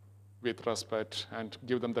with respect and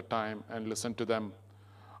give them the time and listen to them.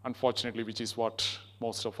 Unfortunately, which is what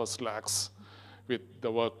most of us lacks with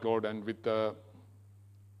the workload and with the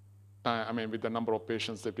time, with the number of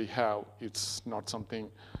patients that we have, it's not something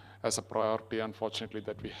as a priority, unfortunately,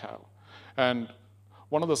 that we have. And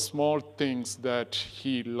one of the small things that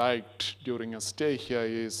he liked during a stay here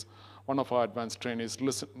is one of our advanced trainees,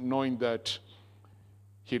 knowing that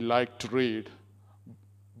he liked to read,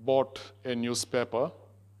 bought a newspaper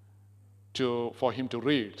for him to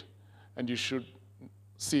read. And you should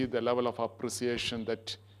see the level of appreciation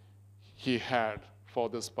that he had for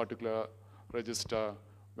this particular register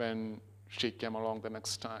when she came along the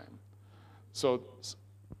next time. So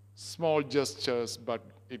small gestures, but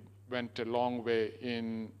it went a long way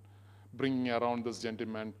in bringing around this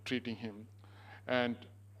gentleman, treating him. And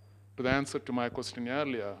to the answer to my question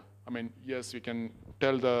earlier, yes, we can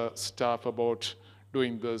tell the staff about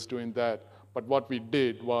doing this, doing that, but what we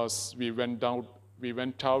did was we went out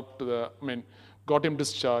to the, got him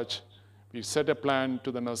discharged. We set a plan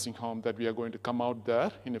to the nursing home that we are going to come out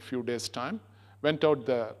there in a few days' time. Went out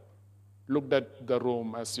there, looked at the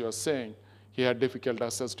room, as you are saying. He had difficult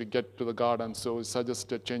access to get to the garden, so we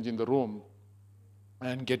suggested changing the room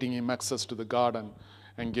and getting him access to the garden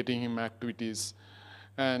and getting him activities.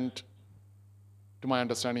 And to my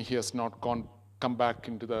understanding, he has not come back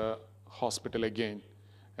into the hospital again.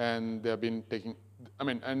 And they have been taking,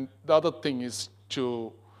 and the other thing is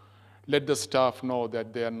to let the staff know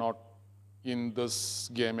that they are not in this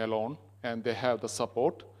game alone and they have the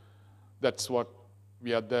support. That's what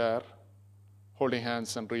we are there, holding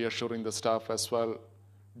hands and reassuring the staff as well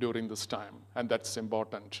during this time, and that's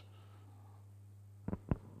important.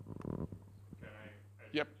 Can I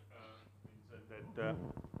Yep. That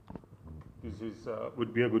this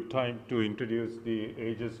would be a good time to introduce the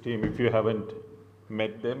Aegis team if you haven't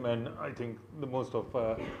met them, and I think the most of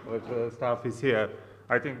the staff is here.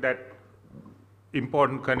 I think that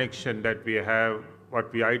important connection that we have,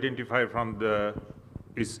 what we identify from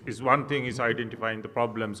is one thing is identifying the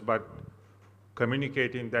problems, but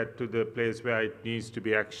communicating that to the place where it needs to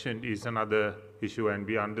be actioned is another issue, and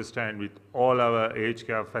we understand with all our aged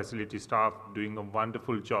care facility staff doing a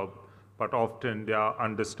wonderful job, but often they are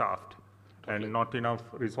understaffed and not enough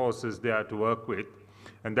resources there to work with.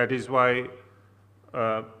 And that is why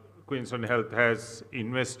Queensland Health has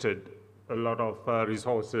invested a lot of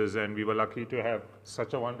resources, and we were lucky to have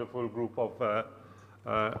such a wonderful group of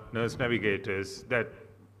nurse navigators that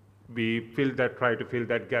we try to fill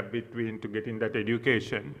that gap between to getting that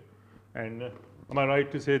education. And am I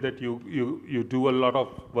right to say that you do a lot of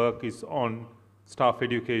work is on staff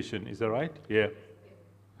education, is that right? Yeah.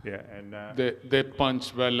 Yeah, and they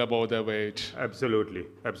punch well above their weight. Absolutely,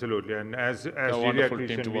 absolutely. And as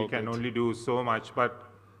geriatrician, we can only do so much, but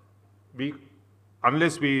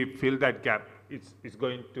unless we fill that gap, it's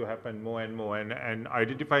going to happen more and more. And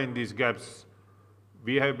identifying these gaps,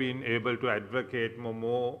 we have been able to advocate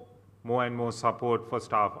more and more support for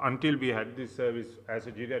staff. Until we had this service as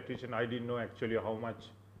a geriatrician, I didn't know actually how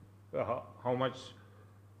much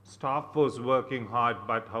staff was working hard,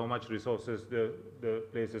 but how much resources the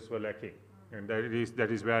places were lacking. And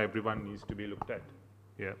that is where everyone needs to be looked at.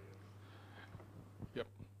 Yeah. Yep.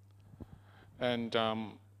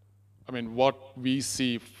 And what we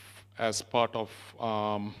see as part of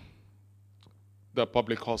the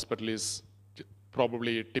public hospital is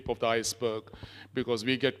probably a tip of the iceberg, because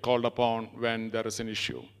we get called upon when there is an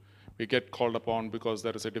issue. We get called upon because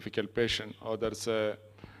there is a difficult patient or there is a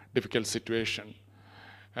difficult situation,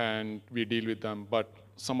 and we deal with them. But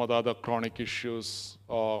some of the other chronic issues,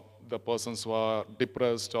 or the persons who are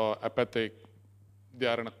depressed or apathic, they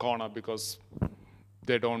are in a corner because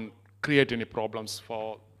they don't create any problems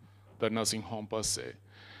for the nursing home per se.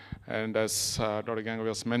 And as Dr. Gang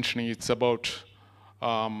was mentioning, it's about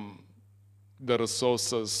the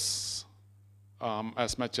resources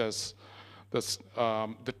as much as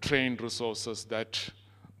the trained resources that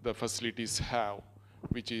the facilities have,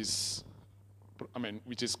 which is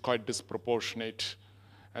which is quite disproportionate,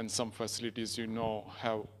 and some facilities,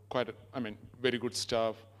 have quite, very good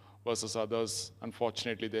staff versus others.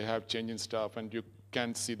 Unfortunately, they have changing staff, and you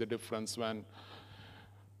can see the difference when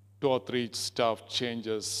 2 or 3 staff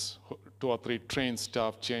changes, 2 or 3 trained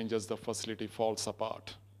staff changes, the facility falls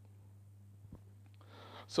apart.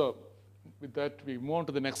 So with that, we move on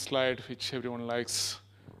to the next slide, which everyone likes.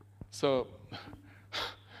 So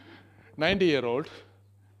 90-year-old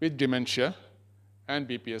with dementia and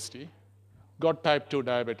BPSD, got type 2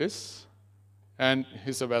 diabetes, and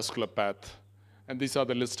he's a vasculopath. And these are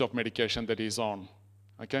the list of medication that he's on,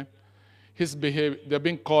 okay? His behavior, they're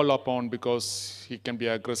being called upon because he can be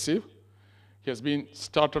aggressive. He has been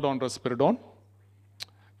started on risperidone.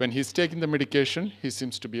 When he's taking the medication, he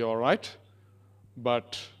seems to be all right,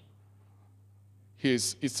 but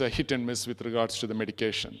it's a hit and miss with regards to the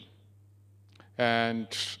medication. And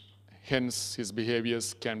hence, his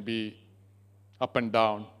behaviors can be up and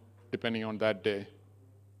down depending on that day.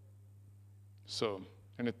 So,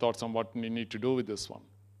 any thoughts on what we need to do with this one?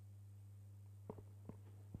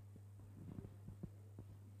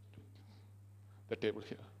 The table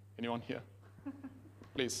here. Anyone here?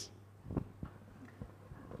 Please.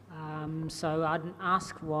 So I'd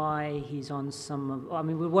ask why he's on some of,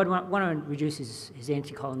 we want to reduce his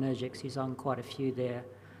anticholinergics. He's on quite a few there.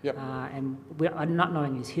 Yep. And I'm not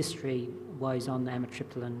knowing his history, why he's on the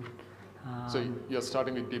amitriptyline. So you're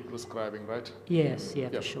starting with deep prescribing, right? Yes, yeah,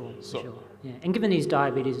 Yep. for sure. So- Yeah. And given his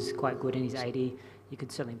diabetes is quite good and he's 80, you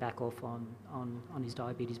could certainly back off on his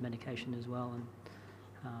diabetes medication as well. And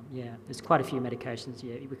yeah, there's quite a few medications.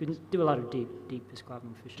 Yeah, we could do a lot of deep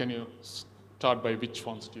prescribing for sure. Can you start by which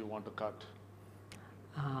ones do you want to cut?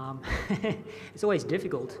 It's always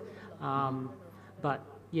difficult, but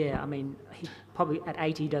yeah, he probably at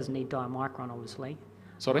 80 doesn't need diamicron, obviously.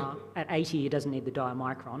 Sorry? At 80 he doesn't need the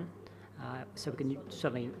diamicron, so we can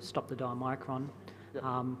certainly stop the diamicron. Yep.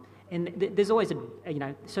 And there's always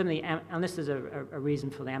certainly unless there's a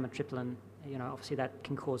reason for the amitriptyline, obviously that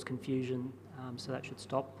can cause confusion, so that should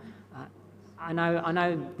stop. I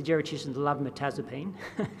know the geriatricians love mirtazapine,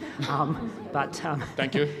 but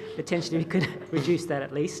Thank you. potentially we could reduce that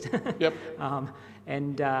at least. Yep.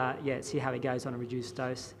 And see how he goes on a reduced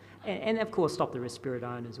dose, and of course stop the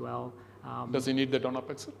risperidone as well. Does he need the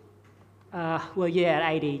donepezil? Well, yeah,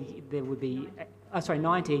 at 80 there would be,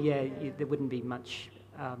 90, yeah, there wouldn't be much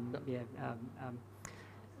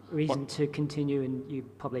reason to continue, and you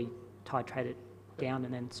probably titrate it down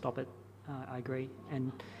and then stop it. I agree.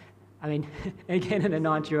 And again, in a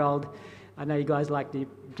 90-year-old, I know you guys like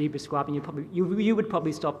de-prescribing. You would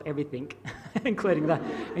probably stop everything, including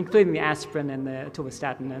the aspirin and the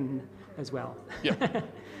atorvastatin and as well. Yeah.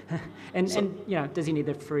 and does he need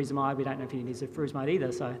the furosemide? We don't know if he needs the furosemide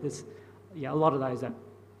either. So there's a lot of those that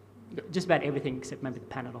just about everything except maybe the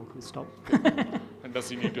Panadol could stop. And does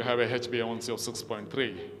he need to have a HbA1c of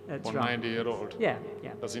 6.3 That's for right. 90-year-old? Yeah.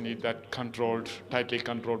 Does he need that tightly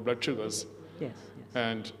controlled blood sugars? Yes.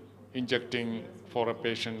 And injecting for a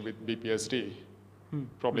patient with BPSD,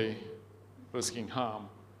 probably risking harm.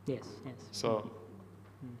 Yes. So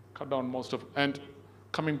cut down most of, and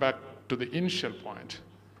coming back to the initial point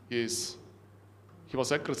is he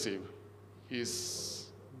was aggressive. He's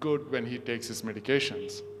good when he takes his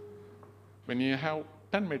medications. When you have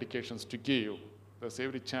 10 medications to give, there's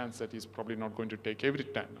every chance that he's probably not going to take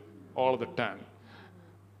all of the 10.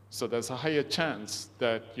 So there's a higher chance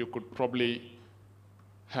that you could probably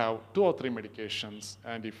have 2 or 3 medications,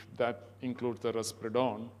 and if that includes the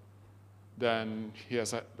risperidone, then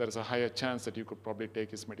there is a higher chance that you could probably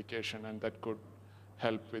take his medication, and that could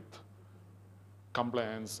help with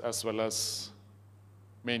compliance as well as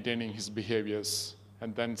maintaining his behaviors,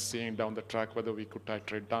 and then seeing down the track whether we could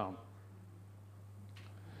titrate down.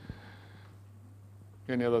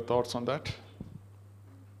 Any other thoughts on that?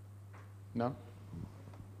 No?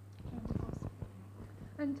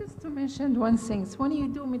 And just to mention one thing, when you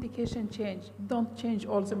do medication change, don't change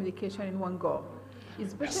all the medication in one go.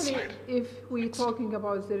 Especially if we're talking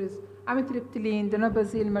about there is amitriptyline,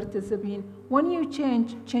 donepezil, mirtazapine. When you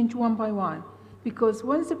change one by one. Because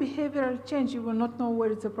once the behavioral change, you will not know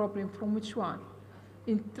where is the problem, from which one.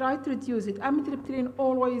 And try to reduce it. Amitriptyline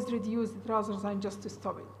always reduce it rather than just to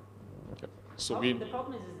stop it. Okay. So the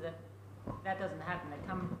problem is that doesn't happen. They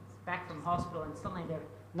come back from hospital and suddenly they're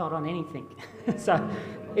not on anything. So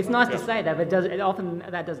it's nice to say that, but often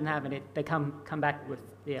that doesn't happen. They come back with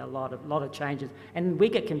a lot of changes, and we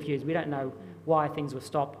get confused. We don't know why things were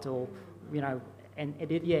stopped, or and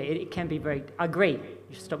it can be very. I agree.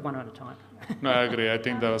 You should stop one at a time. No, I agree. I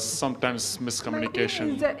think there was sometimes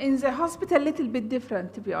miscommunication. In the hospital, a little bit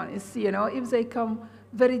different, to be honest. If they come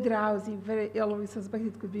very drowsy, very ill. We suspect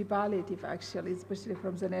it could be palliative, actually, especially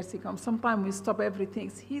from the nursing home. Sometimes we stop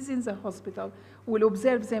everything. He's in the hospital. We'll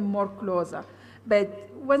observe them more closer. But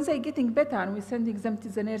once they're getting better and we're sending them to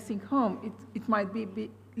the nursing home, it might be a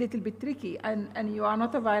little bit tricky, and you are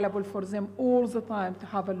not available for them all the time to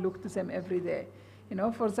have a look to them every day. You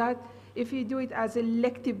know, for that, if you do it as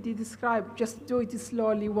electively described, just do it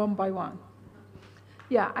slowly, one by one.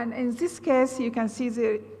 Yeah, and in this case, you can see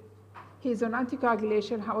he's on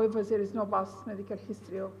anticoagulation. However, there is no past medical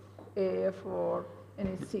history of for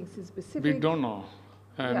anything specific. We don't know.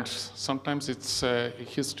 And Yeah. sometimes it's a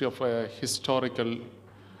history of a historical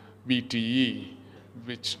VTE,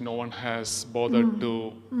 which no one has bothered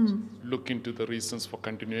to look into the reasons for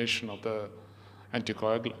continuation of the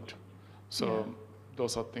anticoagulant. So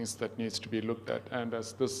those are things that needs to be looked at. And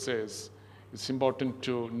as this says, it's important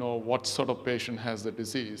to know what sort of patient has the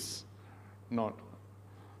disease, not.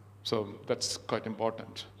 So that's quite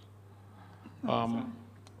important. Can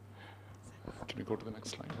we go to the next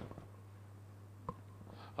slide?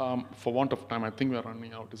 For want of time, I think we're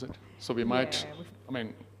running out, is it? So we might, I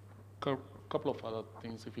mean, couple of other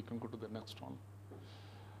things, if you can go to the next one.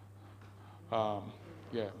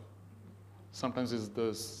 Yeah. Sometimes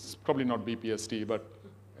it's probably not BPSD, but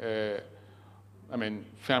I mean,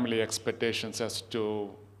 family expectations as to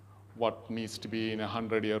what needs to be in a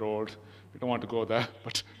 100-year-old. We don't want to go there,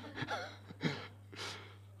 but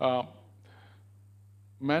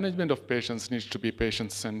management of patients needs to be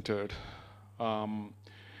patient-centered.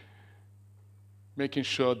 Making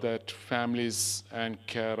sure that families and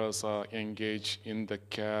carers are engaged in the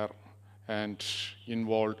care and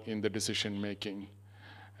involved in the decision-making.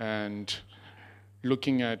 And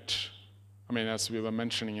looking at, I mean, as we were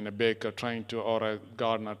mentioning, in a baker or a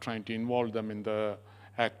gardener trying to involve them in the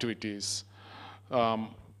activities. An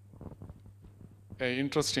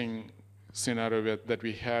interesting scenario that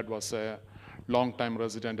we had was a long-time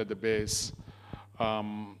resident at the base.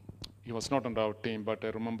 He was not on our team, but I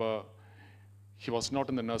remember he was not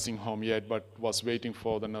in the nursing home yet, but was waiting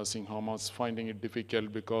for the nursing home. I was finding it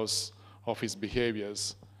difficult because of his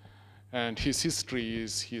behaviors. And his history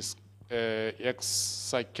is he's an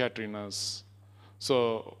ex-psychiatry nurse.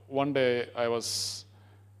 So one day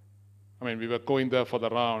we were going there for the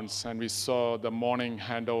rounds, and we saw the morning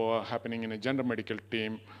handover happening in a general medical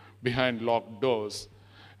team behind locked doors,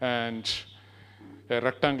 and a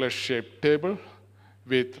rectangular shaped table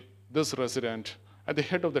with this resident at the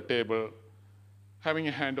head of the table, having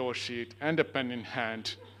a handover sheet and a pen in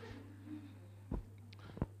hand.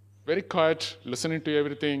 Very quiet, listening to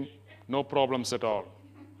everything, no problems at all.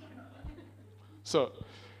 So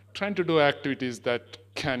trying to do activities that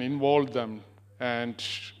can involve them and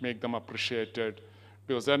make them appreciated,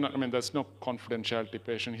 because there's no confidentiality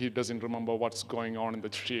patient. He doesn't remember what's going on in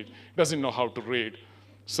the sheet. He doesn't know how to read.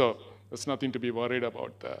 So there's nothing to be worried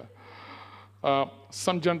about there.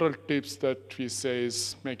 Some general tips that we say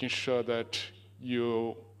is making sure that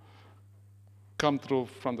you come through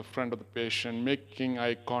from the front of the patient, making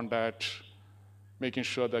eye contact, making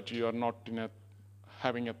sure that you are not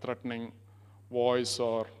having a threatening voice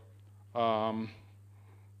or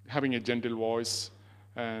having a gentle voice,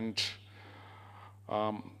 and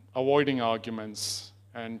avoiding arguments,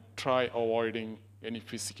 and try avoiding any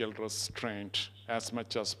physical restraint as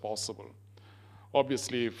much as possible.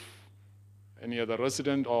 Obviously, if any other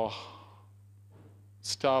resident or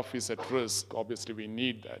staff is at risk, obviously we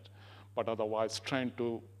need that. But otherwise, trying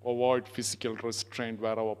to avoid physical restraint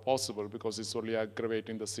wherever possible, because it's only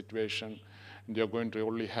aggravating the situation, and you're going to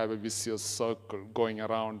only have a vicious circle going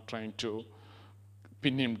around trying to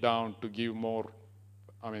pin him down to give more,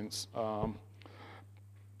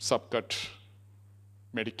 subcut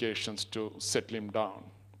medications to settle him down.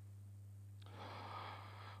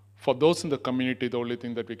 For those in the community, the only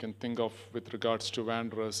thing that we can think of with regards to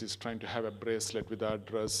wanderers is trying to have a bracelet with the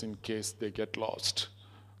address in case they get lost,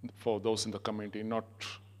 for those in the community, not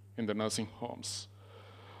in the nursing homes.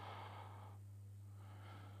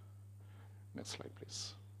 Next slide,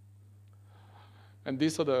 please. And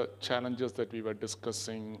these are the challenges that we were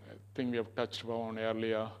discussing. I think we have touched on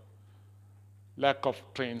earlier. Lack of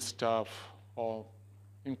trained staff or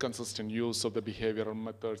inconsistent use of the behavioral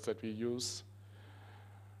methods that we use.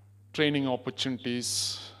 Training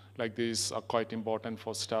opportunities like these are quite important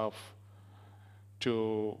for staff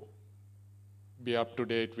to be up to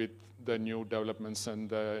date with the new developments and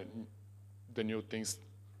the new things.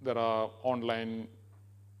 There are online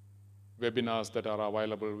webinars that are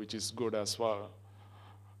available, which is good as well.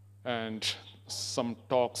 And some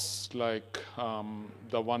talks like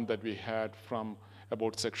the one that we had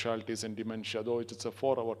about sexualities and dementia, though it's a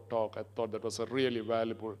 4-hour talk, I thought that was a really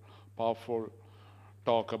valuable, powerful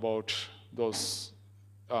talk about those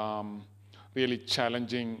really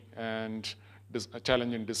challenging and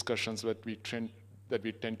challenging discussions that we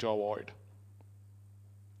tend to avoid.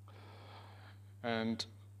 And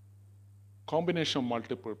combination of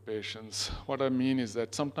multiple patients, what I mean is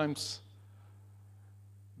that sometimes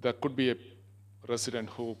there could be a resident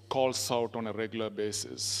who calls out on a regular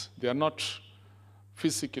basis. They are not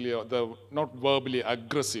physically or they're not verbally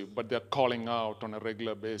aggressive, but they're calling out on a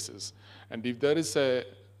regular basis. And if there is a,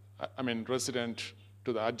 resident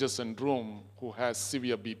to the adjacent room who has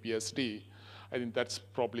severe BPSD, I think that's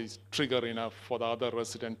probably trigger enough for the other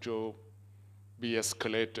resident to be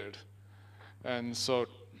escalated. And so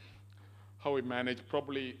how we manage,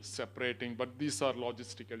 probably separating, but these are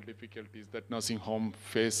logistical difficulties that nursing home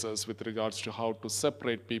faces with regards to how to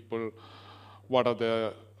separate people, what are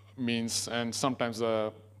the means, and sometimes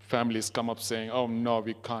the families come up saying, oh no,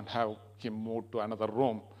 we can't have him moved to another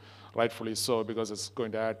room, rightfully so, because it's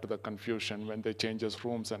going to add to the confusion when they change his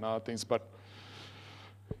rooms and other things, but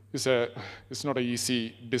it's not an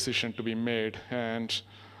easy decision to be made, and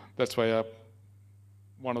that's why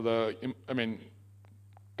one of the,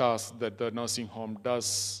 tasks that the nursing home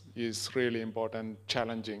does is really important,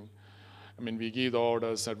 challenging. We give the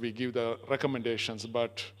orders and we give the recommendations,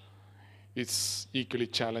 but it's equally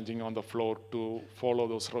challenging on the floor to follow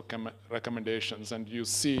those recommendations. And you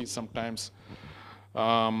see sometimes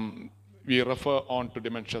we refer on to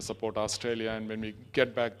Dementia Support Australia, and when we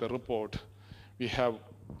get back the report, we have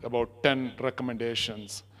about 10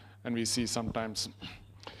 recommendations, and we see sometimes,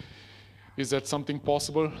 is that something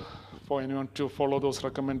possible for anyone to follow those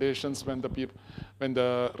recommendations when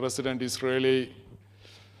the resident is really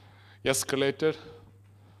escalated?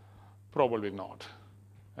 Probably not.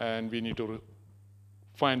 And we need to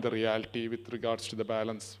find the reality with regards to the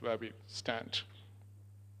balance where we stand.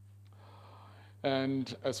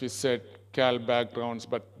 And as we said, CAL backgrounds,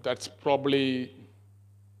 but that's probably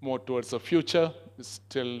more towards the future. It's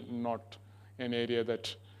still not an area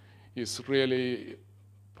that is really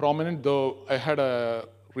prominent, though I had a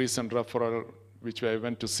recent referral which I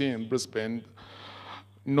went to see in Brisbane.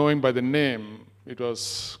 Knowing by the name, it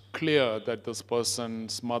was clear that this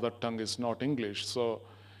person's mother tongue is not English. So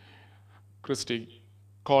Christy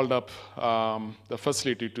called up the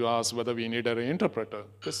facility to ask whether we needed an interpreter.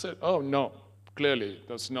 They said, oh no, clearly,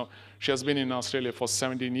 there's no. She has been in Australia for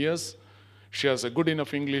 17 years. She has a good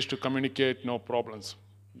enough English to communicate, no problems.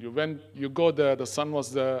 You go there, the son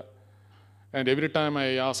was there, and every time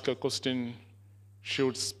I ask a question, she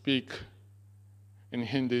would speak in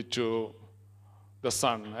Hindi to the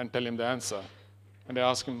son and tell him the answer. And I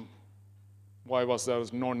asked him, why was there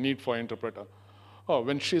no need for an interpreter? Oh,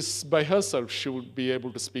 when she's by herself, she would be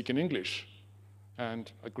able to speak in English.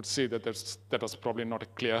 And I could see that that was probably not a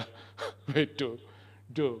clear way to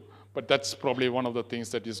do. But that's probably one of the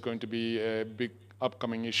things that is going to be a big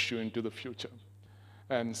upcoming issue into the future.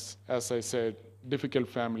 And as I said, difficult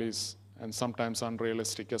families and sometimes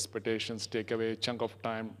unrealistic expectations take away a chunk of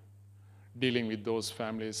time dealing with those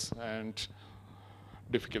families and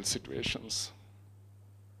difficult situations.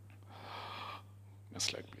 Next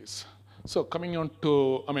slide, please. So coming on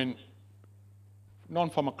to,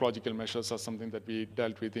 non-pharmacological measures are something that we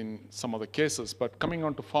dealt with in some of the cases, but coming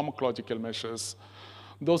on to pharmacological measures,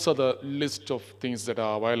 those are the list of things that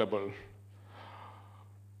are available.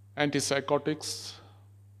 Antipsychotics,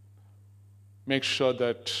 make sure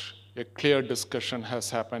that a clear discussion has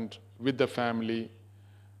happened with the family,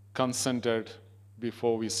 consented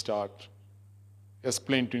before we start,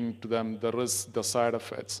 explaining to them the risks, the side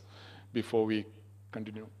effects before we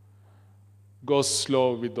continue. Go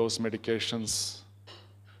slow with those medications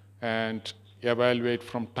and evaluate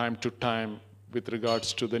from time to time with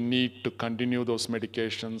regards to the need to continue those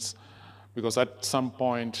medications, because at some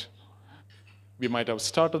point we might have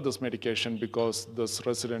started this medication because this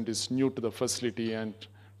resident is new to the facility and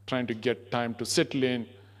trying to get time to settle in,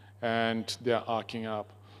 and they're arcing up.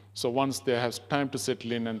 So once they have time to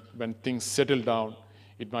settle in and when things settle down,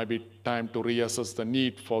 it might be time to reassess the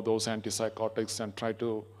need for those antipsychotics and try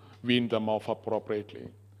to wean them off appropriately.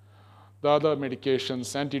 The other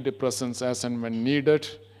medications, antidepressants as and when needed,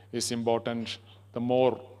 is important. The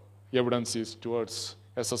more evidence is towards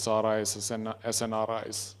SSRIs and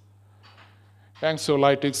SNRIs.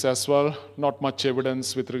 Anxiolytics as well, not much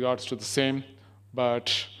evidence with regards to the same,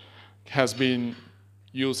 but has been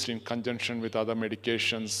used in conjunction with other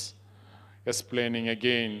medications, explaining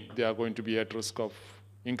again they are going to be at risk of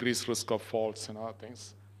increased risk of falls and other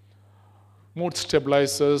things. Mood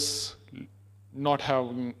stabilizers, not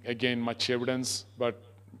having again much evidence, but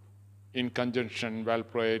in conjunction,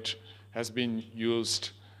 valproate has been used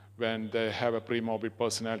when they have a premorbid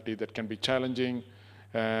personality that can be challenging,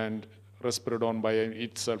 and risperidone by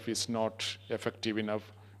itself is not effective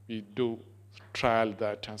enough. We do trial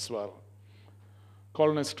that as well.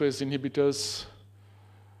 Cholinesterase inhibitors,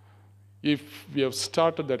 if we have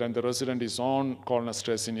started that and the resident is on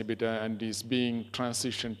cholinesterase inhibitor and is being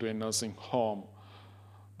transitioned to a nursing home,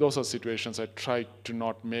 those are situations I try to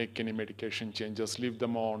not make any medication changes, leave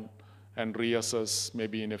them on and reassess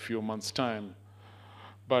maybe in a few months' time.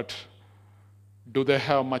 But do they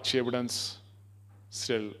have much evidence?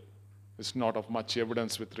 Still, it's not of much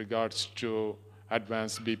evidence with regards to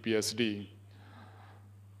advanced BPSD.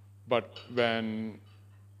 But when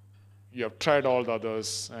you have tried all the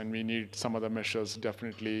others and we need some other measures,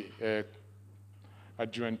 definitely a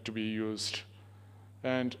adjuvant to be used.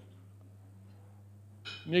 And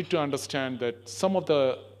need to understand that some of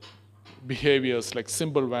the behaviors like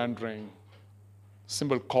symbol wandering,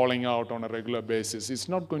 symbol calling out on a regular basis is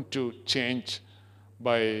not going to change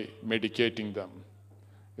by medicating them.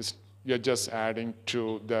 You're just adding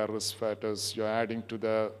to their risk factors, you're adding to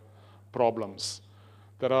the problems.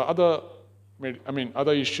 There are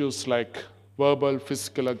other issues like verbal,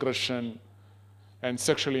 physical aggression, and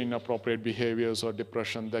sexually inappropriate behaviors or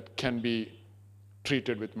depression that can be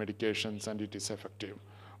treated with medications and it is effective,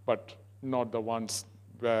 but not the ones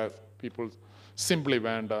where people simply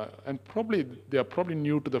wander. And probably they are probably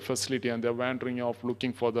new to the facility and they're wandering off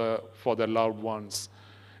looking for their loved ones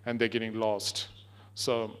and they're getting lost.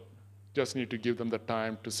 So just need to give them the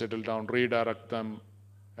time to settle down, redirect them,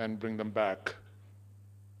 and bring them back.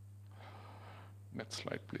 Next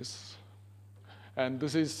slide, please. And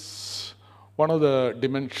this is one of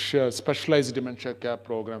the specialized dementia care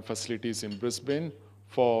program facilities in Brisbane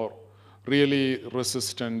for really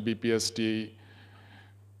resistant BPSD,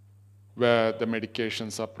 where the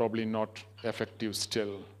medications are probably not effective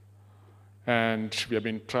still. And we have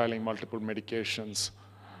been trialing multiple medications.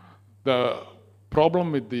 The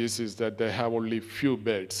problem with these is that they have only few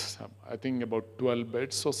beds. I think about 12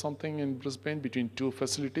 beds or something in Brisbane between two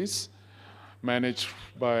facilities, managed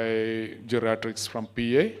by geriatrics from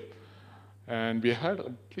PA. And we had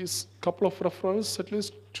at least a couple of referrals, at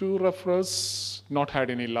least 2 referrals, not had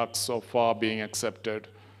any luck so far being accepted.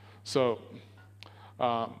 So,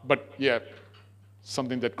 but yeah,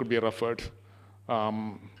 something that could be referred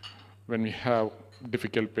when we have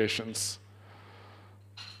difficult patients.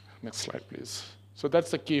 Next slide, please. So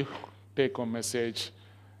that's the key take-home message.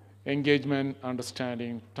 Engagement,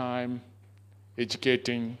 understanding, time,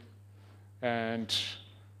 educating, and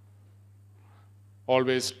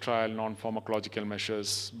always trial non-pharmacological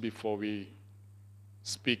measures before we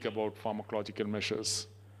speak about pharmacological measures.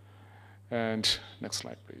 And next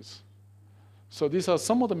slide, please. So these are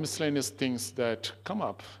some of the miscellaneous things that come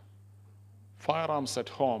up. Firearms at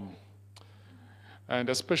home, and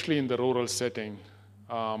especially in the rural setting.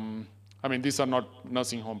 I mean, these are not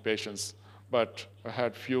nursing home patients, but I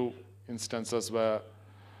had few instances where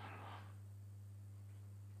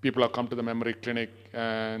people have come to the memory clinic,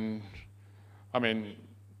 and I mean,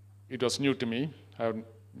 it was new to me. I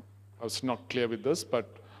was not clear with this,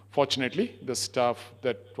 but fortunately, the staff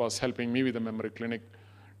that was helping me with the memory clinic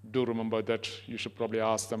do remember that you should probably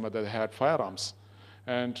ask them whether they had firearms.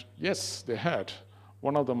 And yes, they had.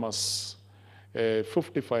 One of them was a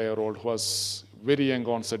 55-year-old who was very young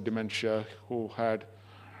onset dementia, who had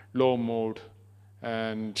low mood,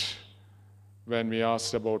 and when we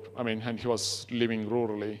asked about, and he was living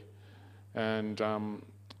rurally, and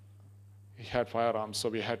he had firearms, so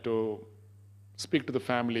we had to speak to the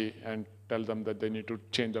family and tell them that they need to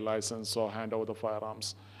change the license or hand over the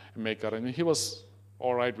firearms and make arrangements. He was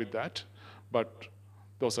all right with that, but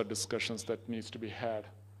those are discussions that needs to be had.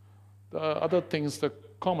 The other things, the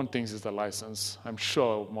common things is the license. I'm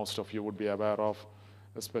sure most of you would be aware of,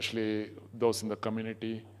 especially those in the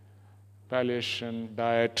community. Palliation,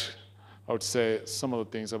 diet. I would say some of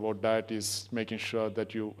the things about diet is making sure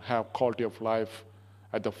that you have quality of life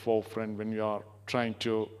at the forefront when you are trying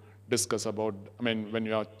to discuss about, when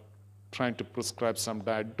you are trying to prescribe some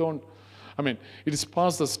diet. It is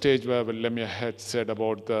past the stage where Lemia had said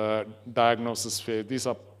about the diagnosis phase. These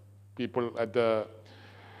are people at the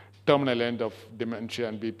terminal end of dementia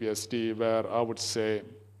and BPSD, where I would say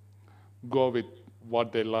go with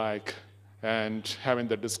what they like, and having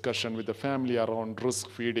the discussion with the family around risk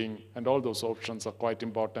feeding and all those options are quite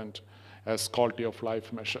important as quality of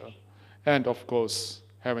life measure. And of course,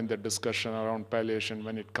 having the discussion around palliation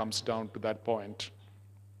when it comes down to that point.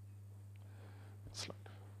 Next slide.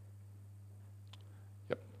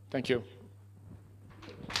 Yep, thank you.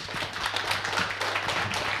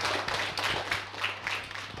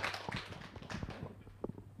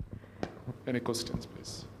 Any questions,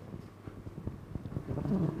 please?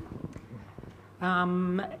 Do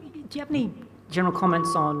you have any general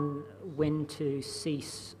comments on when to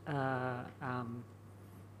cease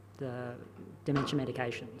the dementia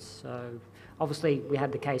medications? So obviously we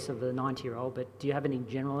had the case of the 90-year-old, but do you have any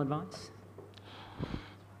general advice?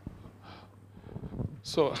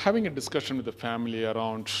 So having a discussion with the family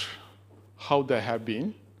around how they have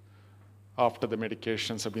been after the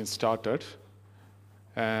medications have been started,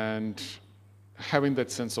 and having that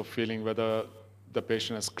sense of feeling whether the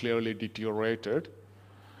patient has clearly deteriorated.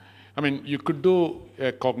 I mean, you could do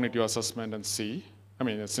a cognitive assessment and see, I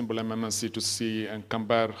mean, a simple MMSE to see and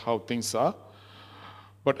compare how things are.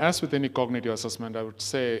 But as with any cognitive assessment, I would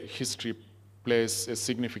say history plays a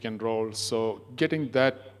significant role. So getting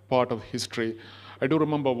that part of history, I do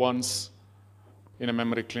remember once in a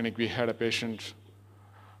memory clinic, we had a patient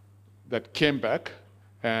that came back,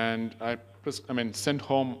 and I sent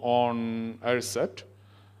home on Aricept,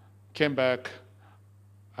 came back,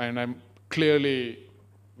 and I'm clearly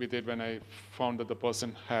with it when I found that the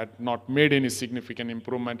person had not made any significant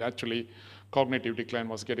improvement. Actually, cognitive decline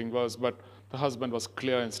was getting worse, but the husband was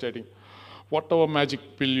clear in stating, whatever magic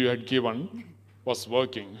pill you had given was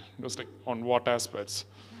working. It was like, on what aspects?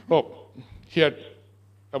 Oh, he had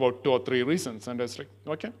about 2 or 3 reasons, and I was like,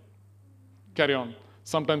 okay, carry on.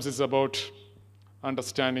 Sometimes it's about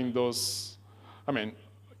understanding those, I mean,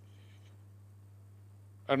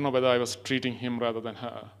 I don't know whether I was treating him rather than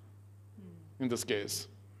her in this case.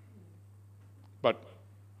 But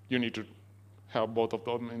you need to have both of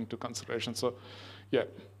them into consideration. So, yeah.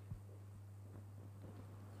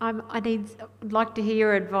 I'd like to hear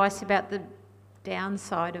your advice about the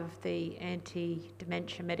downside of the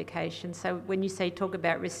anti-dementia medication. So when you say talk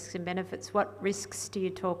about risks and benefits, what risks do you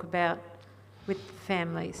talk about with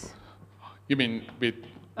families? You mean with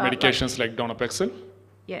medications like donepezil?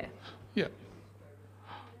 Yeah. Yeah.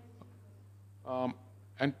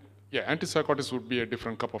 And yeah, antipsychotics would be a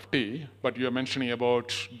different cup of tea, but you're mentioning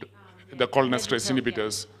about the cholinesterase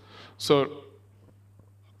inhibitors. So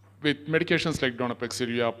with medications like donepezil,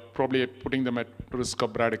 you are probably putting them at risk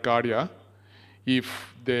of bradycardia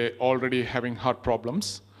if they're already having heart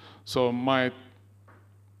problems. So my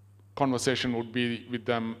conversation would be with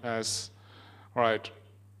them as, all right,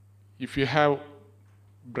 if you have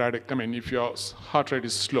if your heart rate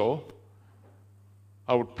is slow,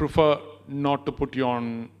 I would prefer not to put you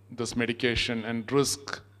on this medication and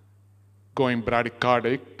risk going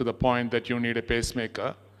bradycardic to the point that you need a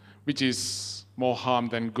pacemaker, which is more harm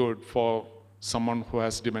than good for someone who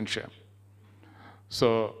has dementia.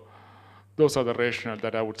 So those are the rationale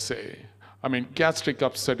that I would say. I mean, gastric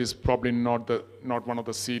upset is probably not one of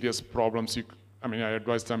the serious problems. I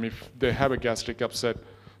advise them if they have a gastric upset,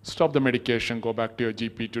 stop the medication, go back to your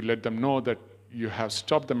GP to let them know that you have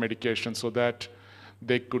stopped the medication so that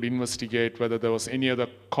they could investigate whether there was any other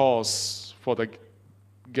cause for the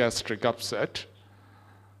gastric upset,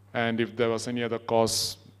 and if there was any other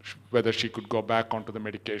cause, whether she could go back onto the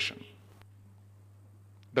medication.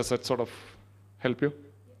 Does that sort of help you?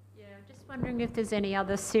 Yeah, I'm just wondering if there's any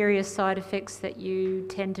other serious side effects that you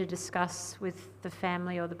tend to discuss with the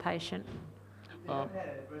family or the patient. If they haven't had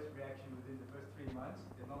an adverse reaction within the first 3 months,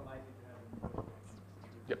 they're not likely to have an adverse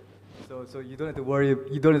reaction. Yep. So you don't have to worry.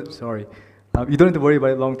 You don't have to worry about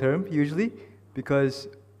it long term usually, because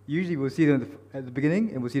usually we'll see them at the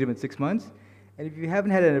beginning and we'll see them in 6 months. And if you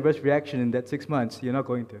haven't had an adverse reaction in that 6 months, you're not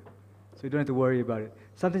going to. So you don't have to worry about it.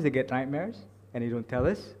 Sometimes they get nightmares and they don't tell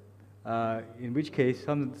us. In which case,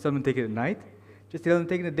 some take it at night. Just tell them to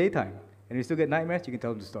take it in the daytime. And if you still get nightmares, you can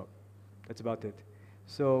tell them to stop. That's about it.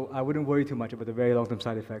 So I wouldn't worry too much about the very long-term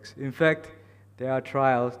side effects. In fact, there are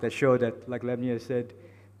trials that show that, like Lemnia said,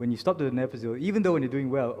 when you stop the donepezil, even though when you're doing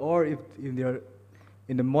well, or if they're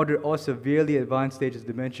in the moderate or severely advanced stages of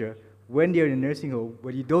dementia, when they're in a nursing home,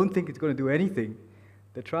 where you don't think it's going to do anything,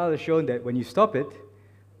 the trial has shown that when you stop it,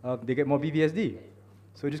 they get more BPSD.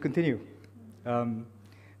 So just continue.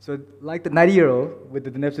 So like the 90-year-old with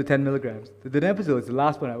the donepezil 10 milligrams, the donepezil is the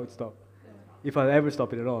last one I would stop. If I ever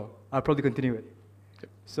stop it at all, I'll probably continue it.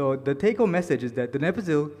 So the take-home message is that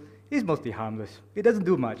donepezil is mostly harmless. It doesn't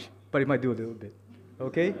do much, but it might do a little bit.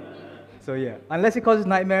 Okay? So yeah, unless it causes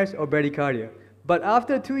nightmares or bradycardia. But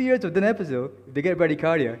after 2 years of donepezil, if they get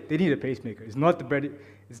bradycardia, they need a pacemaker. It's not the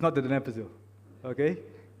donepezil. Okay?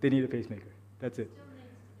 They need a pacemaker. That's it.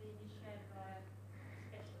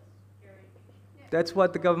 That's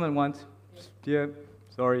what the government wants. Yeah,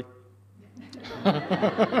 sorry.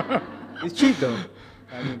 It's cheap though.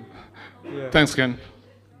 Yeah. Thanks, Ken.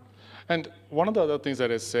 And one of the other things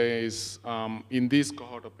that I say is, in these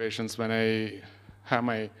cohort of patients, when I have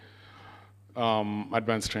my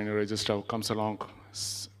advanced training register who comes along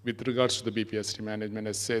with regards to the BPSD management,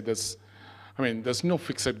 I say this, I mean, there's no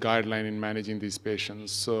fixed guideline in managing these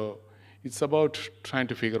patients. So it's about trying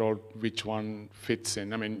to figure out which one fits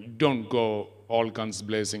in. I mean, you don't go all guns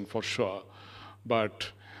blazing for sure. But,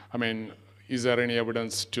 I mean, is there any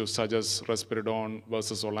evidence to suggest risperidone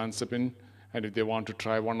versus olanzapine? And if they want to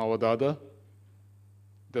try one over the other?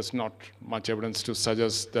 There's not much evidence to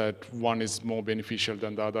suggest that one is more beneficial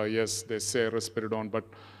than the other. Yes, they say risperidone, but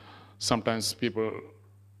sometimes people,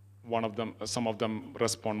 some of them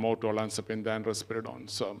respond more to olanzapine than risperidone.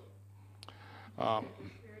 So, risperidone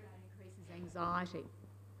increases anxiety.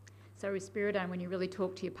 So risperidone, when you really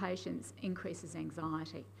talk to your patients, increases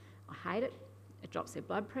anxiety. I hate it. It drops their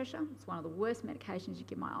blood pressure. It's one of the worst medications you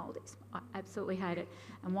give my oldies. I absolutely hate it.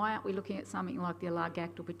 And why aren't we looking at something like the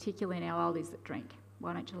Largactil, particularly in our oldies that drink?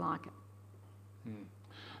 Why don't you like it?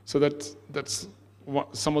 So that's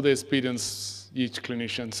what, some of the experience each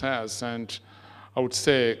clinician has, and I would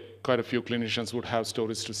say quite a few clinicians would have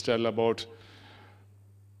stories to tell about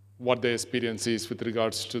what their experience is with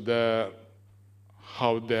regards to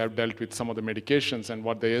how they have dealt with some of the medications and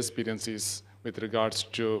what their experience is with regards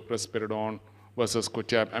to risperidone versus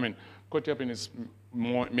quetiapine. I mean, quetiapine is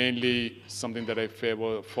mainly something that I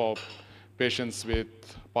favor for patients with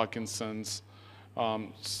Parkinson's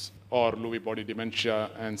or Lewy body dementia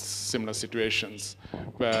and similar situations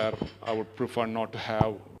where I would prefer not to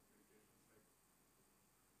have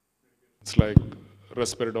it's like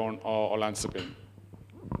risperidone or olanzapine.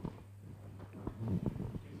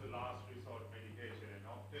 It's a last resort medication, and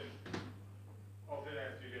often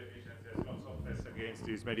as geriatricians, there's lots of tests against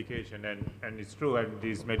these medication, and it's true, and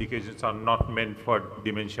these medications are not meant for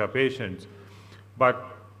dementia patients,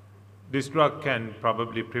 but this drug can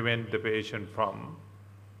probably prevent the patient from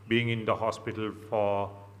being in the hospital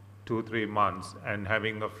for 2-3 months and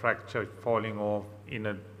having a fracture falling off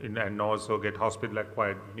and also get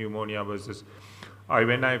hospital-acquired pneumonia versus.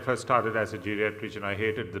 When I first started as a geriatrician, I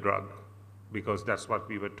hated the drug because that's what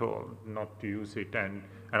we were told, not to use it. And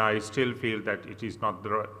I still feel that it is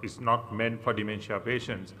not meant for dementia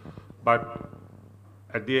patients. But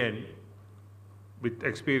at the end, with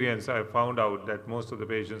experience, I found out that most of the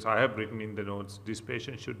patients, I have written in the notes, this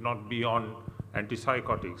patient should not be on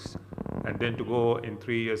antipsychotics. And then to go in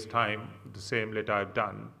 3 years' time, the same letter I've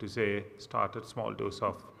done to say, start at small dose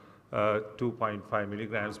of 2.5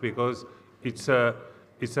 milligrams because it's a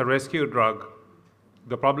rescue drug.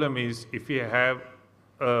 The problem is if you have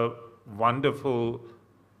a wonderful,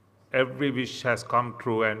 every wish has come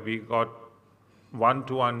true and we got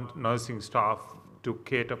one-to-one nursing staff to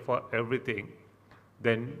cater for everything,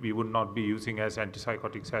 then we would not be using as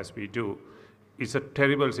antipsychotics as we do. It's a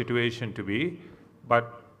terrible situation to be,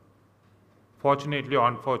 but fortunately or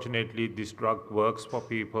unfortunately, this drug works for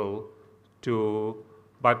people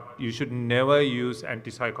but you should never use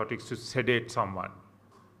antipsychotics to sedate someone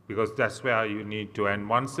because that's where you need to. And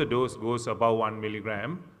once the dose goes above 1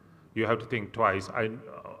 milligram, you have to think twice. I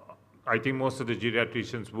think most of the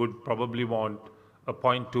geriatricians would probably want a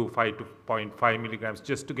 0.25 to 0.5 milligrams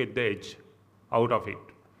just to get the edge out of it.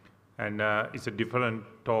 And it's a different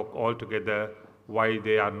talk altogether why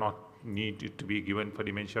they are not needed to be given for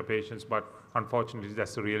dementia patients, but unfortunately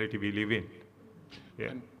that's the reality we live in. Yeah.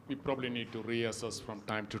 And we probably need to reassess from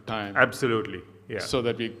time to time. Absolutely, yeah. So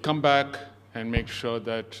that we come back and make sure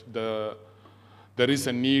that there is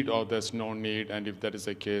a need or there's no need, and if that is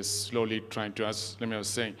the case, slowly trying to, as Lemmy was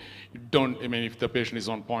saying, if the patient is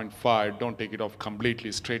on 0.5, don't take it off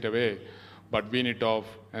completely straight away, but wean it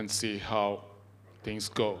off and see how things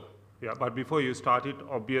go. Yeah, but before you start it,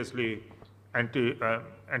 obviously,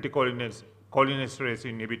 anticholinesterase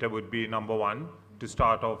inhibitor would be number one to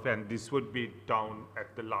start off, and this would be down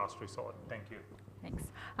at the last resort. Thank you. Thanks.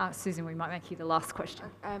 Susan, we might make you the last question.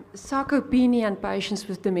 Sarcopenia in patients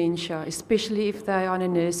with dementia, especially if they are in a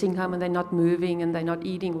nursing home and they're not moving and they're not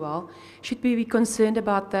eating well, should we be concerned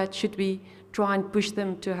about that? Should we try and push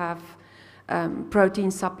them to have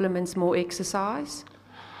protein supplements, more exercise?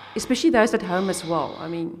 Especially those at home as well. I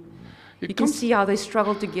mean, you can see how they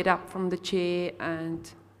struggle to get up from the chair and...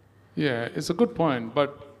 Yeah, it's a good point,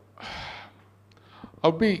 but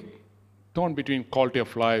I'll be torn between quality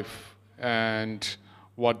of life and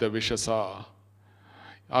what the wishes are.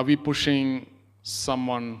 Are we pushing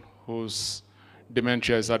someone whose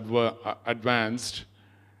dementia is advanced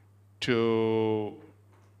to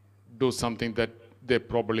do something that they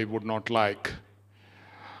probably would not like?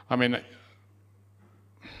 I mean,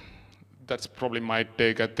 that's probably my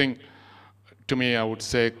take. I think, to me, I would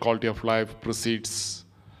say quality of life precedes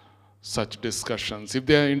such discussions. If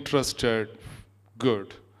they're interested,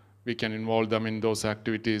 good. We can involve them in those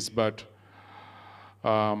activities, but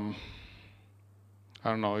I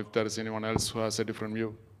don't know if there is anyone else who has a different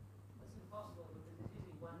view. It's impossible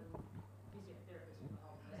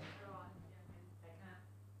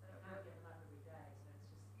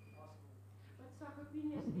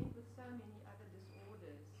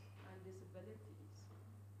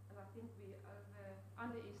think we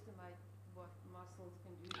underestimate what muscles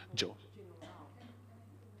can do for Joe. general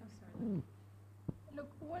health. Look,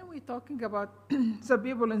 when we're talking about the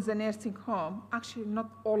people in the nursing home, actually not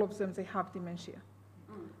all of them, they have dementia.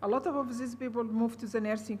 A lot of these people move to the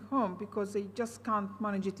nursing home because they just can't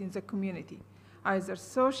manage it in the community. Either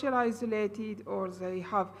social isolated or they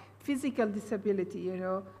have physical disability,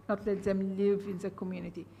 not let them live in the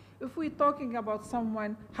community. If we're talking about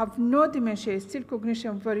someone have no dementia, still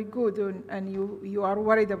cognition very good, and you are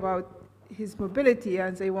worried about his mobility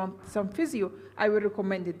and they want some physio, I would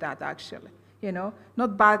recommend that actually.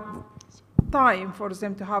 Not bad time for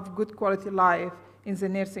them to have good quality life in the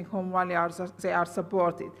nursing home while they are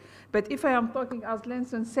supported. But if I am talking, as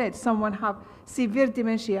Linson said, someone have severe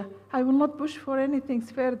dementia, I will not push for anything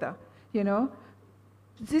further,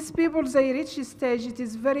 These people, they reach a stage, it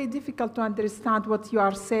is very difficult to understand what you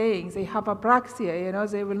are saying. They have apraxia,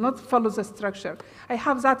 they will not follow the structure. I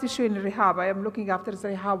have that issue in rehab. I am looking after the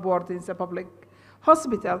rehab ward in the public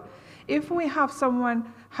hospital. If we have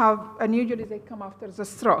someone and usually they come after the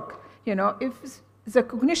stroke, if the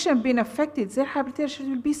cognition being affected, their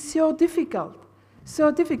rehabilitation will be so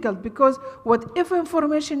difficult because whatever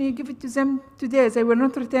information you give it to them today, they will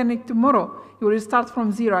not return it tomorrow. You will start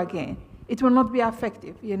from zero again. It will not be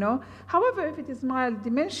effective, However, if it is mild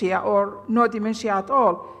dementia or no dementia at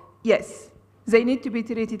all, yes, they need to be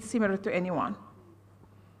treated similar to anyone.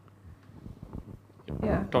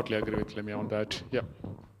 Yeah. Totally agree with Lemmy on that. Yeah.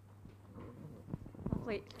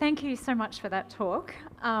 Lovely. Thank you so much for that talk.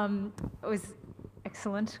 It was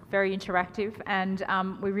excellent, very interactive, and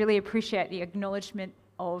we really appreciate the acknowledgement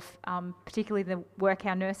of particularly the work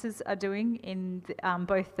our nurses are doing in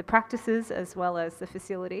both the practices as well as the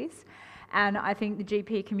facilities. And I think the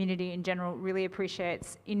GP community in general really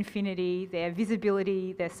appreciates Infinity, their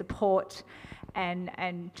visibility, their support, and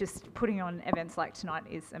just putting on events like tonight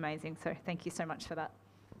is amazing. So thank you so much for that.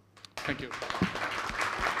 Thank you.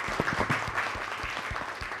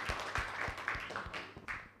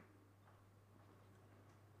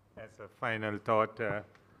 As a final thought,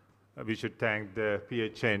 we should thank the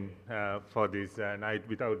PHN for this night.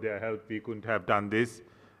 Without their help, we couldn't have done this.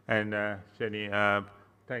 And Jenny,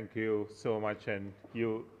 thank you so much. And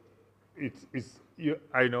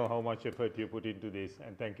I know how much effort you put into this,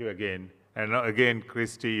 and thank you again. And again,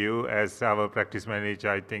 Christy, you as our practice manager,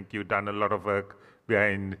 I think you've done a lot of work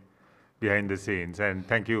behind the scenes. And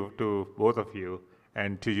thank you to both of you,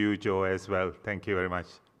 and to you, Joe, as well. Thank you very much.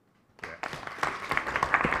 Yeah.